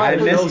 I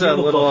missed a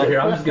little. Here,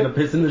 I'm just gonna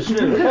piss in the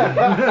shoe.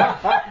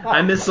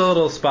 I missed a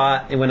little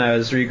spot when I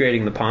was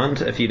regrading the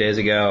pond a few days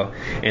ago,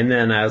 and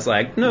then I was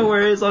like, no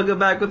worries, I'll go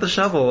back with the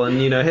shovel and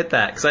hit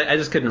that, because I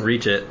just couldn't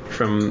reach it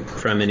from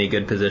any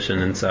good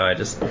position, and so I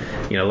just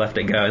left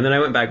it go. And then I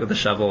went back with the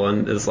shovel,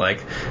 and it was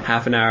like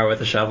half an hour with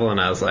the shovel,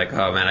 and I was like,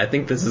 oh man, I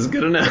think this is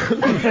good enough.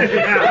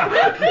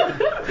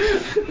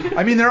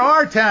 I mean, there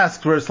are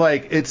tasks where it's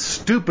like, it's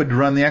stupid to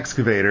run the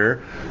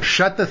excavator,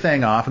 shut the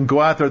thing off, and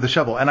go out there with the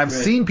shovel. And I've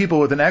seen people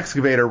with an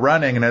excavator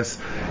running,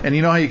 and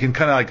you know how you can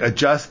kind of like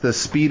adjust the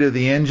speed of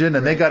the engine,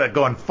 and they got it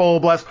going full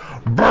blast,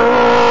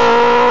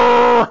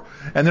 brrr,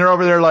 and they're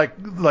over there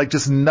like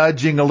just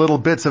nudging a little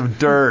bits of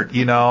dirt,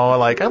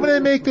 like I'm gonna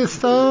make this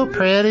so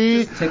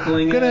pretty. Just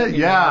tickling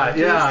yeah.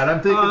 And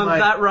I'm thinking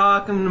that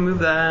rock, I'm gonna move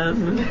that.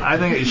 I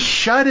think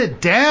shut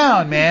it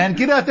down, man.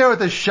 Get out there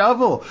with a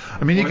shovel.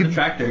 I mean, you can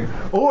tractor.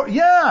 Or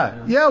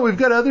yeah, we've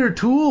got other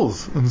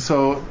tools, and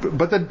so,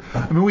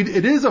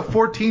 it is a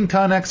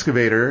 14-ton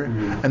excavator,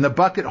 and the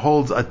bucket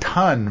holds a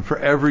ton for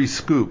every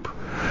scoop.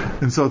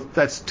 And so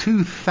that's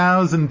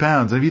 2,000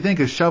 pounds. And if you think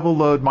a shovel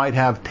load might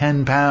have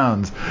 10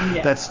 pounds,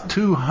 that's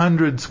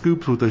 200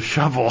 scoops with a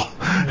shovel.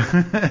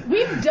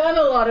 We've done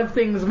a lot of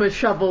things with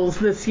shovels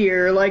this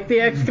year. Like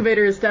the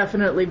excavator is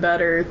definitely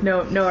better.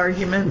 No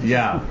argument.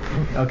 Yeah.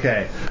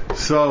 Okay.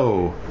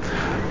 So,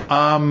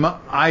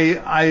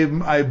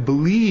 I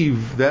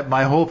believe that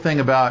my whole thing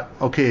about,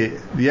 okay,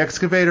 the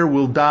excavator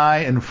will die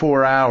in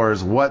 4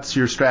 hours. What's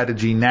your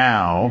strategy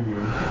now?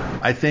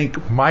 I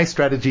think my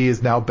strategy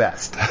is now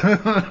best.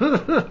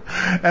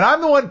 And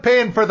I'm the one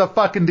paying for the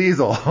fucking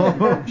diesel.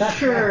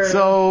 Sure.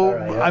 So,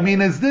 I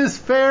mean, is this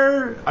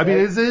fair? I mean,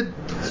 is it?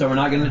 So we're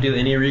not going to do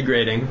any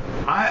regrading.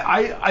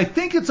 I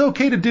think it's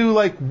okay to do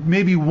like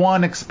maybe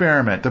one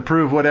experiment to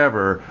prove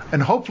whatever,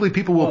 and hopefully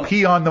people will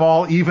pee on them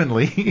all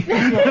evenly.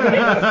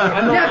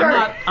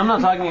 I'm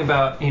not talking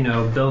about,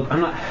 build.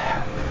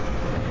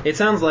 It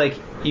sounds like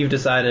you've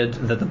decided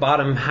that the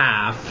bottom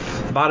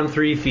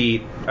 3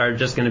 feet are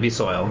just going to be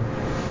soil.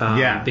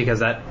 Because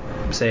that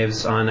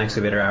saves on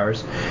excavator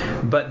hours.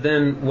 But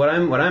then what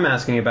I'm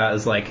asking about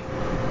is like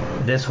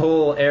this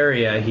whole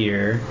area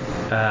here.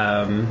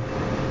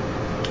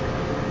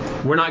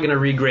 We're not going to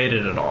regrade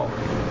it at all.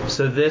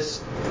 So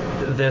this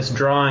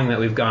drawing that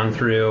we've gone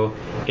through,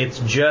 it's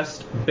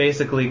just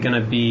basically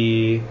going to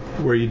be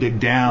where you dig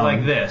down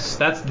like this.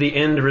 That's the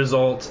end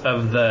result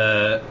of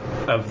the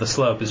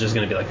slope, is just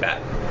going to be like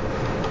that.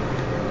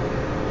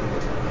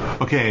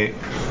 Okay.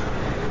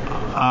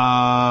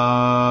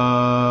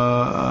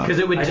 Because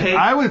it would take.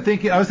 I was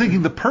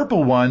thinking the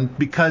purple one,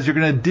 because you're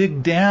going to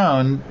dig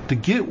down to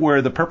get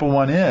where the purple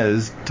one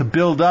is to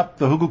build up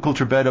the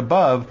hugelkultur bed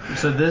above.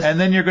 And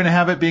then you're going to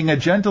have it being a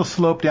gentle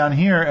slope down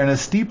here and a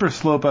steeper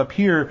slope up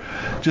here,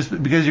 just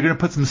because you're going to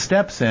put some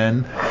steps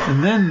in,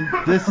 and then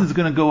this is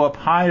going to go up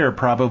higher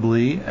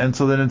probably, and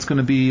so then it's going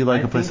to be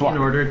like a place. In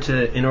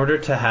order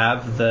to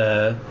have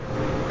the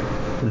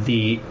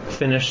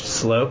finished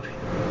slope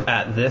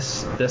at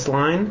this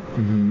line,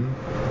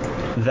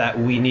 that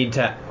we need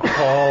to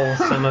haul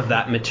some of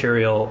that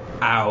material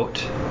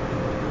out,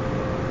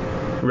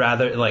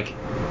 rather,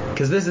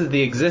 because this is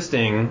the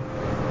existing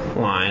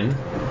line,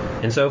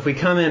 and so if we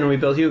come in and we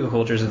build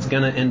hugelkulturs, it's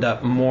going to end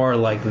up more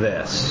like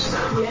this.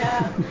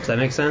 Yeah. Does that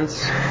make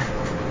sense?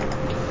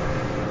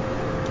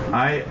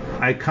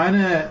 I kind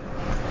of.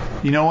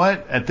 You know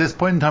what? At this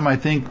point in time, I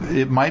think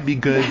it might be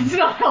good. It's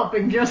not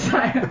helping,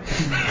 Josiah.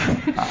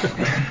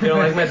 You don't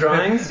like my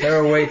drawings? There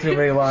are way too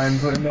many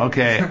lines.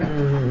 Okay.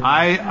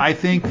 I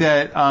think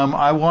that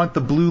I want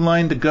the blue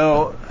line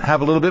to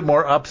have a little bit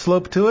more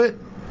upslope to it.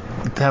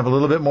 To have a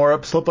little bit more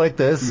upslope like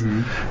this.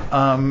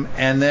 And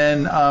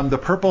then the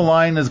purple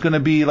line is going to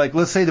be like,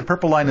 let's say the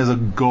purple line is a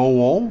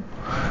goal,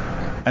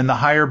 and the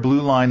higher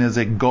blue line is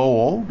a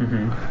goal.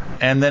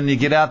 And then you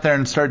get out there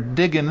and start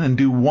digging and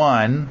do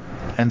one,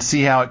 and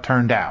see how it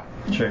turned out.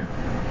 Sure.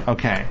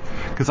 Okay.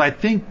 Because I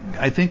think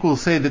we'll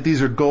say that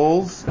these are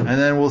goals, and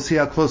then we'll see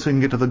how close we can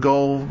get to the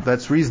goal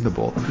that's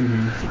reasonable.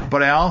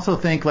 But I also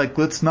think,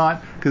 let's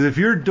not, because if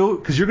you're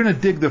going to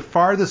dig the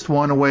farthest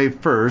one away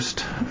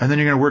first, and then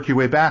you're going to work your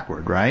way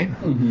backward, right?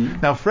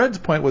 Now, Fred's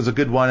point was a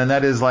good one, and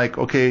that is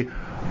okay,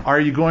 are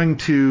you going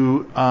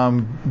to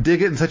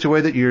dig it in such a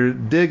way that you're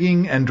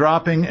digging and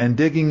dropping and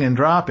digging and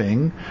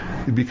dropping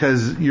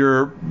because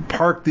you're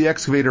parked the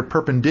excavator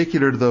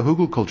perpendicular to the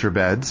hugelkultur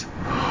beds?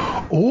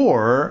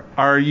 Or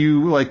are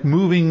you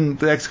moving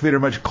the excavator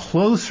much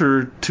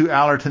closer to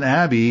Allerton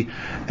Abbey,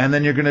 and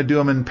then you're going to do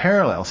them in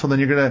parallel? So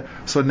then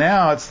so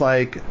now it's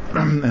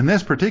in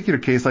this particular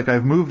case,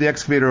 I've moved the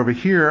excavator over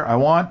here. I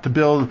want to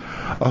build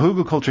a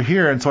hugelkultur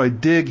here, and so I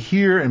dig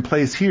here and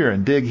place here,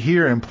 and dig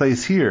here and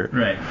place here.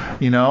 Right.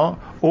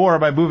 Or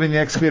am I moving the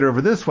excavator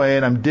over this way,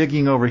 and I'm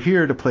digging over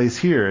here to place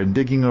here, and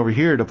digging over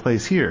here to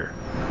place here?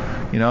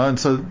 And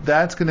so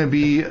that's going to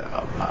be,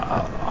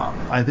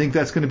 I think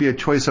that's going to be a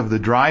choice of the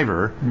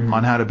driver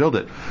on how to build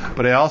it.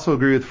 But I also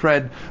agree with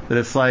Fred that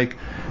it's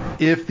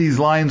if these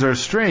lines are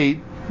straight,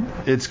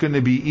 it's going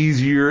to be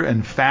easier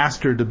and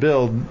faster to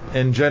build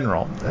in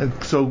general.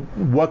 So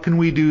what can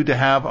we do to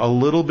have a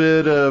little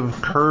bit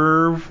of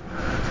curve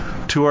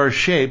to our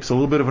shapes, a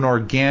little bit of an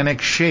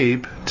organic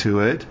shape to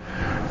it,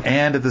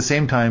 and at the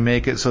same time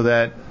make it so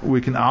that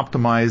we can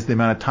optimize the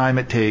amount of time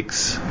it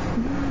takes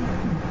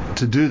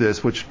to do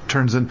this, which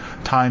turns in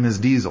time as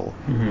diesel.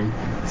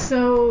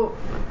 So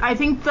I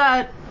think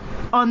that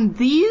on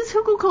these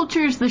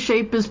hugelkulturs, the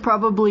shape is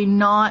probably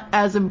not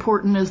as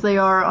important as they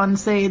are on,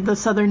 say, the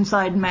southern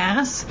side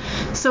mass.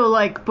 So,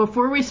 like,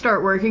 before we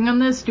start working on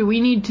this, do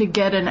we need to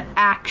get an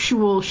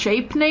actual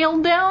shape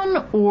nailed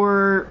down,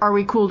 or are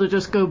we cool to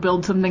just go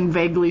build something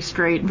vaguely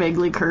straight,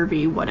 vaguely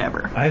curvy,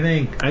 whatever? I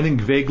think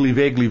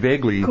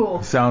vaguely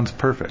Cool. sounds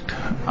perfect.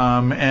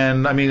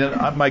 And I mean,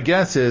 my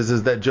guess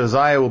is that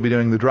Josiah will be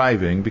doing the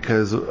driving,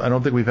 because I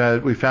don't think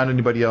we found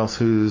anybody else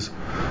who's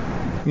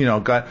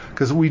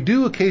because we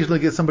do occasionally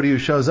get somebody who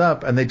shows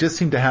up and they just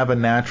seem to have a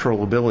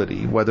natural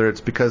ability, whether it's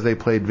because they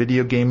played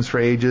video games for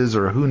ages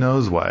or who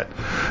knows what,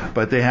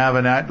 but they have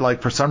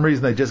for some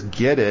reason they just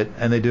get it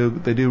and they do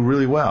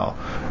really well.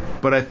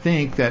 But I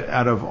think that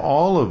out of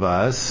all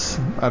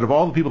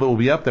the people that will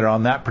be up there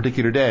on that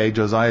particular day,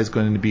 Josiah is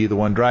going to be the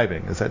one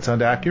driving. Does that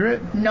sound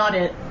accurate? Not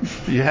it.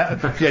 Yeah,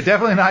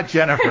 definitely not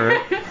Jennifer.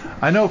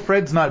 I know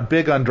Fred's not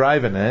big on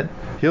driving it.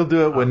 He'll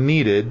do it when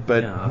needed,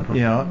 but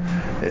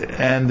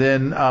And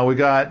then we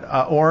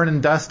got Oren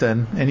and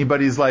Dustin.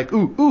 Anybody's like,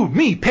 ooh,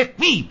 me, pick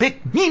me.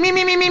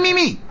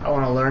 I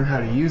want to learn how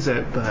to use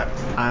it, but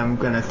I'm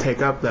going to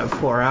take up that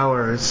 4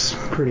 hours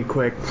pretty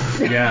quick.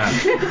 Yeah.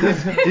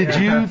 Did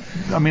you?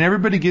 I mean,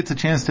 everybody gets a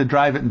chance to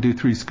drive it and do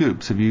 3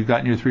 scoops. Have you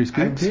gotten your 3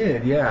 scoops? I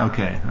did, yeah.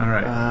 Okay, all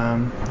right.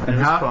 It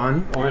was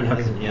fun. Oren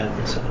hasn't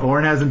yet. So.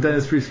 Oren hasn't done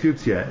his 3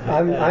 scoops yet.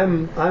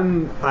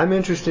 I'm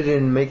interested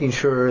in making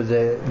sure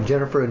that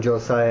Jennifer and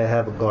Josiah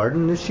have a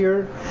garden this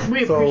year.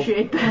 We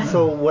appreciate that.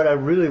 So what I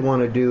really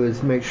want to do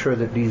is make sure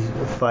that these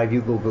 5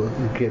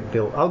 Yugel get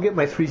built. I'll get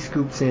my 3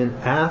 scoops in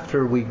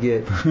after we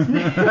get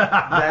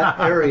that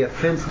area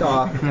fenced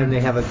off and they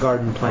have a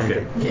garden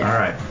planted. Okay.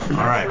 Yeah. All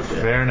right.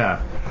 Fair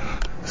enough.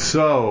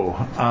 So,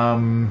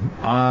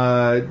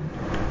 are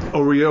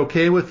we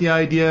okay with the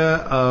idea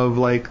of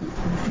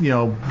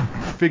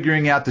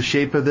figuring out the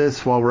shape of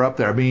this while we're up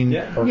there? I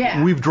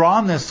mean, we've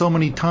drawn this so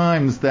many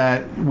times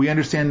that we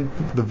understand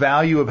the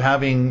value of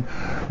having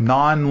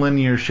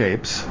non-linear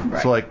shapes.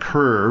 Right. So like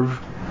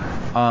curve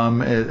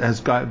it has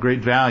got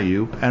great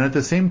value, and at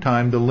the same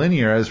time the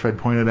linear, as Fred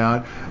pointed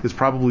out, is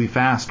probably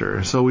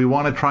faster. So we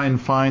want to try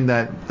and find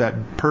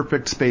that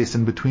perfect space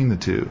in between the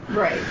two.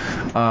 Right.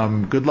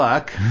 Good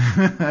luck.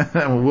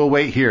 We'll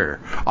wait here.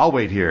 I'll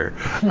wait here.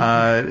 All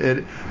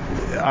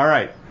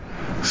right.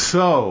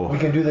 So we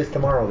can do this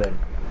tomorrow then.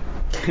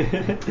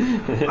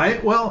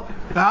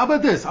 How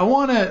about this?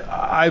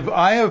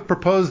 I have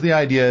proposed the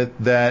idea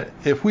that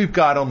if we've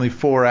got only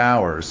 4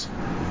 hours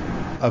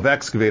of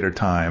excavator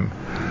time,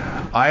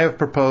 I have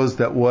proposed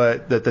that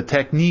the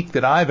technique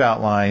that I've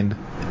outlined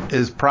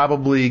is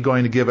probably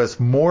going to give us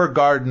more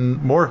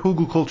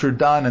hugelkultur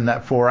done in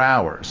that 4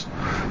 hours.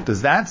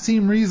 Does that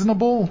seem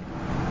reasonable?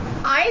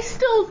 I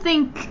still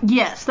think,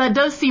 yes, that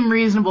does seem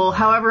reasonable.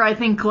 However, I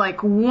think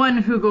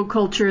one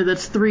hugelkultur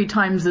that's 3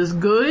 times as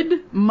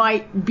good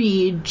might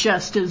be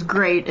just as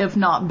great, if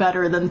not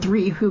better, than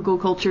 3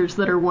 hugelkulturs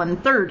that are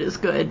 1/3 as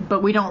good.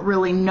 But we don't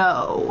really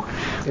know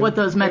what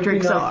those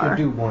metrics are.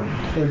 Do one.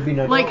 It would be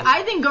nice.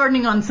 I think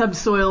gardening on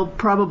subsoil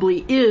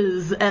probably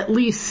is at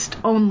least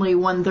only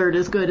 1/3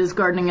 as good as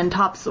gardening in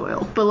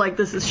topsoil. But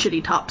this is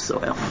shitty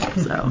topsoil.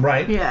 So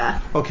right. Yeah.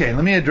 Okay,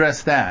 let me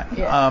address that.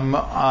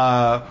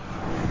 Yeah.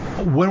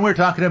 When we're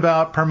talking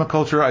about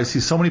permaculture, I see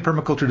so many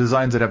permaculture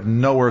designs that have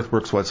no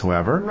earthworks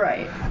whatsoever.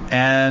 Right.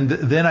 And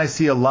then I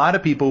see a lot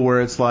of people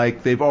where it's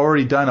like they've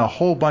already done a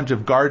whole bunch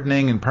of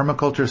gardening and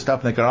permaculture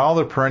stuff, and they got all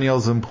their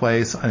perennials in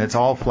place, and it's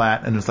all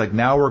flat, and it's like,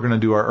 now we're going to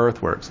do our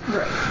earthworks.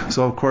 Right.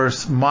 So, of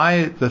course,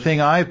 the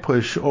thing I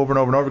push over and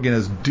over and over again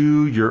is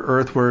do your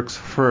earthworks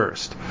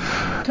first.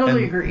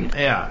 Totally agreed.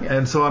 Yeah.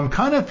 And so I'm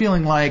kind of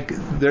feeling like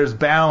there's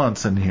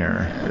balance in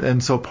here. Yeah.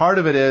 And so part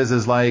of it is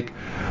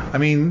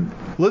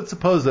let's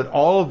suppose that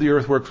all of the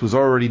earthworks was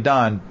already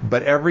done,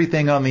 but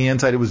everything on the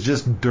inside, it was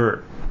just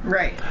dirt.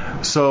 Right.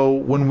 So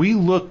when we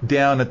look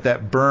down at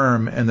that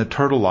berm and the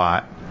turtle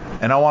lot,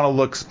 and I want to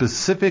look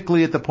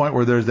specifically at the point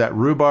where there's that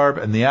rhubarb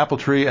and the apple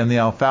tree and the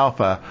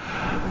alfalfa,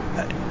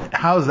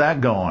 how's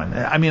that going?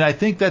 I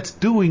think that's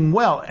doing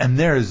well, and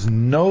there's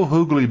no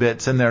hoogly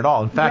bits in there at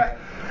all. In fact,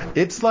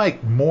 It's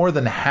like more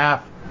than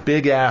half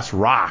big-ass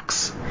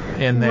rocks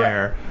in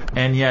there,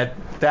 and yet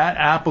that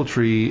apple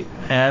tree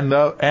and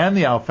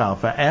the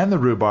alfalfa and the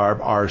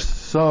rhubarb are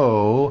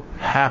so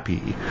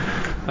happy.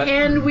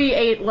 And we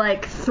ate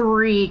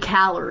 3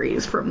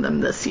 calories from them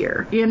this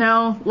year.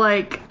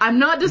 I'm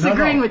not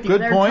disagreeing with you.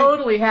 Good They're point.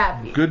 totally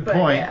happy. Good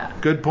point. Yeah.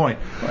 Good point.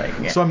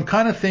 So I'm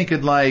kind of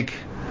thinking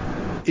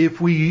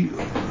if we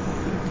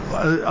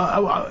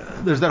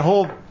there's that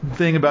whole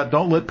thing about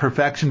don't let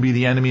perfection be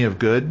the enemy of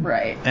good.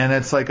 Right. And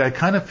it's I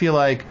kind of feel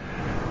like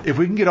if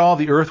we can get all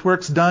the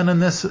earthworks done in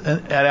this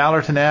at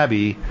Allerton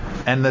Abbey,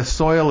 and the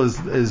soil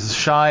is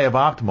shy of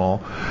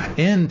optimal,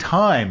 in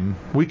time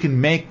we can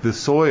make the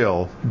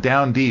soil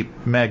down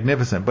deep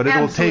magnificent, but it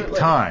will take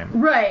time.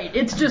 Right.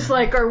 It's just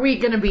are we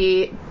going to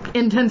be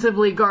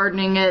intensively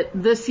gardening it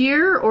this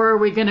year, or are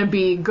we going to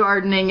be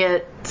gardening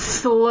it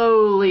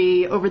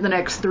slowly over the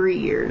next 3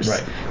 years.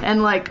 Right.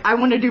 And like, I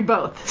want to do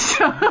both.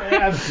 So.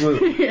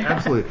 Absolutely. Yeah.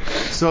 Absolutely.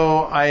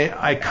 So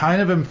I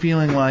kind of am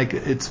feeling like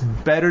it's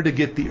better to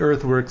get the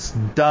earthworks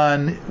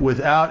done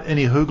without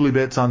any hoogly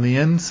bits on the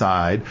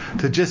inside,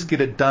 to just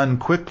get it done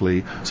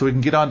quickly so we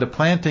can get on to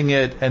planting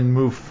it and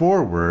move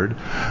forward.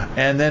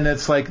 And then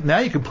it's like, now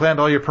you can plant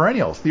all your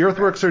perennials. The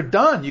earthworks are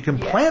done. You can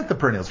plant the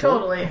perennials.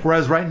 Totally.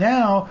 Whereas right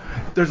now,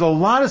 there's a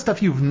lot of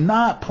stuff you've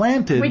not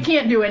planted. We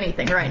can't do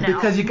anything right now.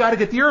 Because you got to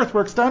get the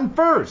earthworks done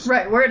first.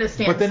 Right, we're at a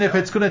standstill. But then if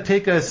it's going to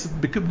take us,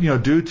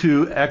 due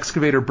to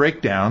excavator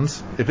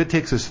breakdowns, if it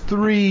takes us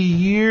 3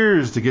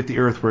 years to get the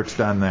earthworks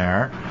done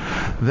there,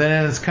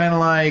 then it's kind of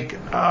like,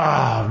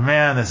 oh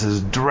man, this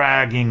is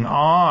dragging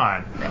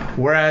on.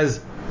 Whereas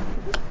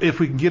if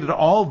we can get it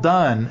all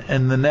done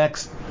in the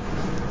next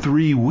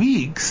 3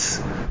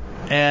 weeks,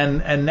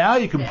 and now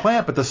you can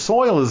plant, but the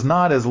soil is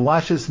not as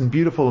luscious and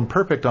beautiful and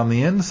perfect on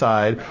the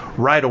inside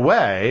right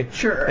away.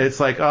 Sure. It's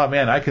like, oh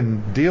man, I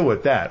can deal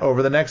with that.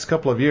 Over the next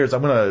couple of years,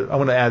 I'm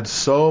gonna add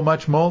so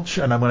much mulch,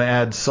 and I'm gonna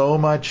add so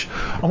much.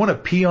 I want to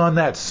pee on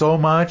that so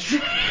much,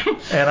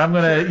 and I'm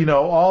gonna,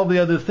 all the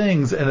other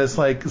things. And it's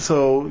like,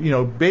 so,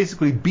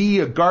 basically be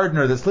a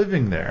gardener that's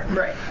living there.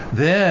 Right.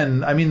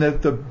 Then, I mean,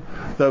 the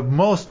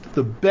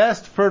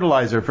best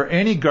fertilizer for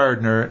any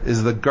gardener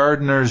is the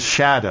gardener's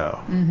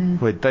shadow. Mm-hmm.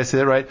 Wait, did I say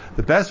that right?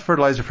 The best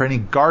fertilizer for any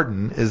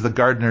garden is the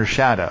gardener's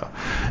shadow.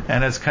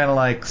 And it's kind of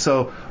like,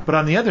 so, but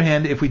on the other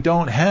hand, if we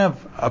don't have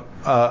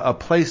a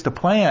place to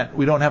plant,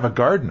 we don't have a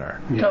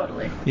gardener. Yeah.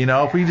 Totally.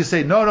 If we just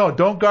say, no,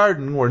 don't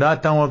garden, we're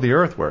not done with the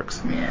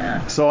earthworks.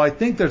 Yeah. So I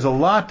think there's a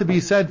lot to be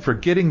said for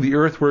getting the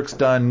earthworks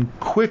done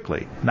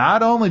quickly.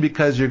 Not only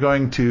because you're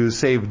going to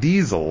save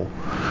diesel,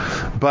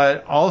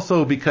 but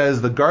also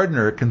because the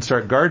gardener can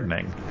start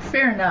gardening.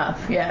 Fair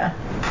enough, yeah.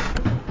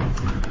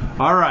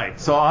 All right,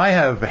 so I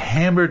have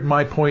hammered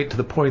my point to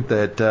the point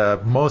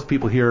that most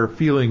people here are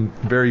feeling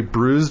very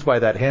bruised by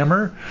that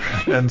hammer,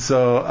 and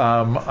so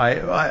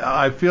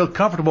I feel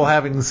comfortable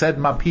having said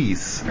my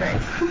piece.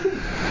 Right.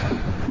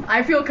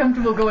 I feel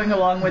comfortable going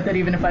along with it,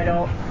 even if I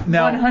don't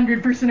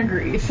 100%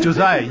 agree.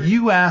 Josiah,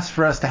 you asked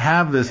for us to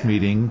have this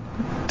meeting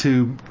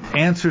to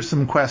answer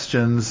some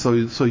questions so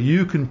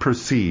you can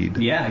proceed.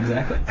 Yeah,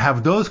 exactly.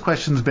 Have those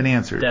questions been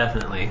answered?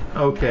 Definitely.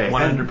 Okay.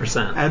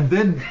 100%. And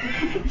then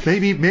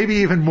maybe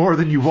even more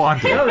than you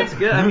wanted. No, it's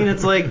good. I mean,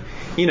 it's like,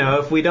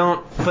 if we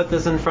don't put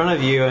this in front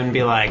of you and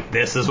be like,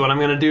 this is what I'm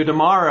going to do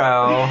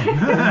tomorrow,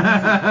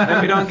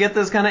 then we don't get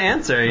this kind of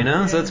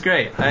answer, So it's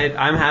great.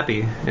 I'm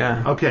happy.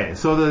 Yeah. Okay.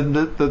 So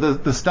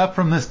the stuff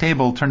from this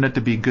table turned out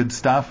to be good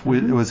stuff.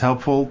 It was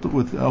helpful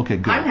with. Okay.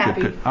 Good. I'm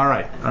happy. Good. All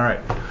right.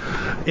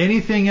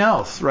 Anything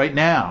else right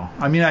now?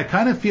 I mean, I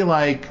kind of feel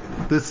like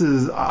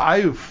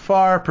I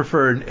far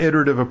prefer an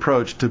iterative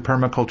approach to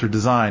permaculture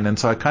design, and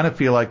so I kind of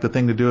feel like the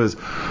thing to do is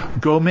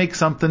go make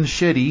something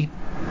shitty,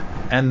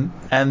 and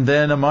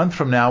then a month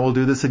from now we'll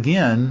do this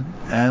again,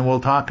 and we'll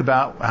talk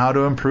about how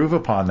to improve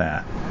upon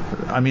that.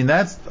 I mean,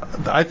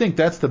 I think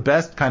that's the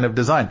best kind of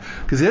design.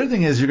 Because the other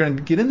thing is, you're going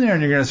to get in there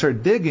and you're going to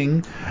start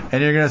digging,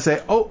 and you're going to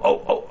say,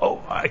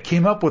 oh, I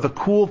came up with a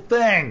cool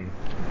thing,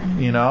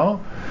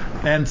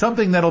 and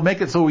something that'll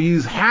make it so we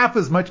use half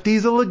as much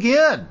diesel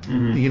again,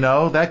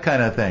 that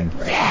kind of thing.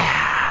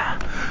 Yeah.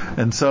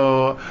 And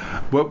so,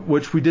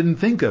 which we didn't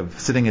think of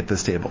sitting at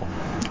this table.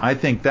 I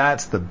think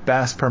that's the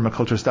best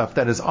permaculture stuff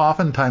that is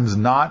oftentimes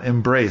not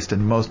embraced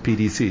in most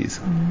PDCs.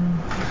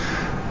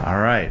 Mm-hmm. All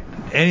right.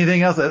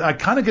 Anything else? I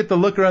kind of get the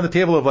look around the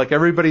table of like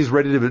everybody's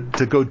ready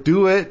to go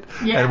do it,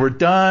 and we're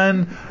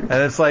done. And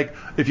it's like,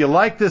 if you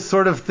like this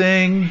sort of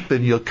thing,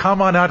 then you'll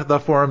come on out to the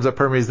forums at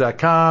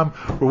permies.com,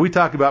 where we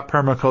talk about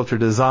permaculture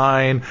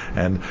design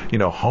and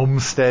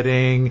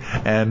homesteading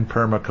and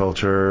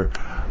permaculture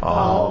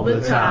all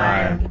the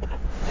time.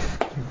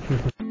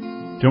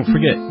 Don't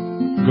forget,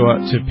 go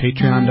out to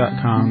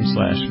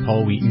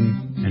patreon.com/Paul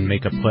Wheaton and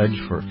make a pledge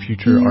for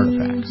future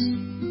artifacts.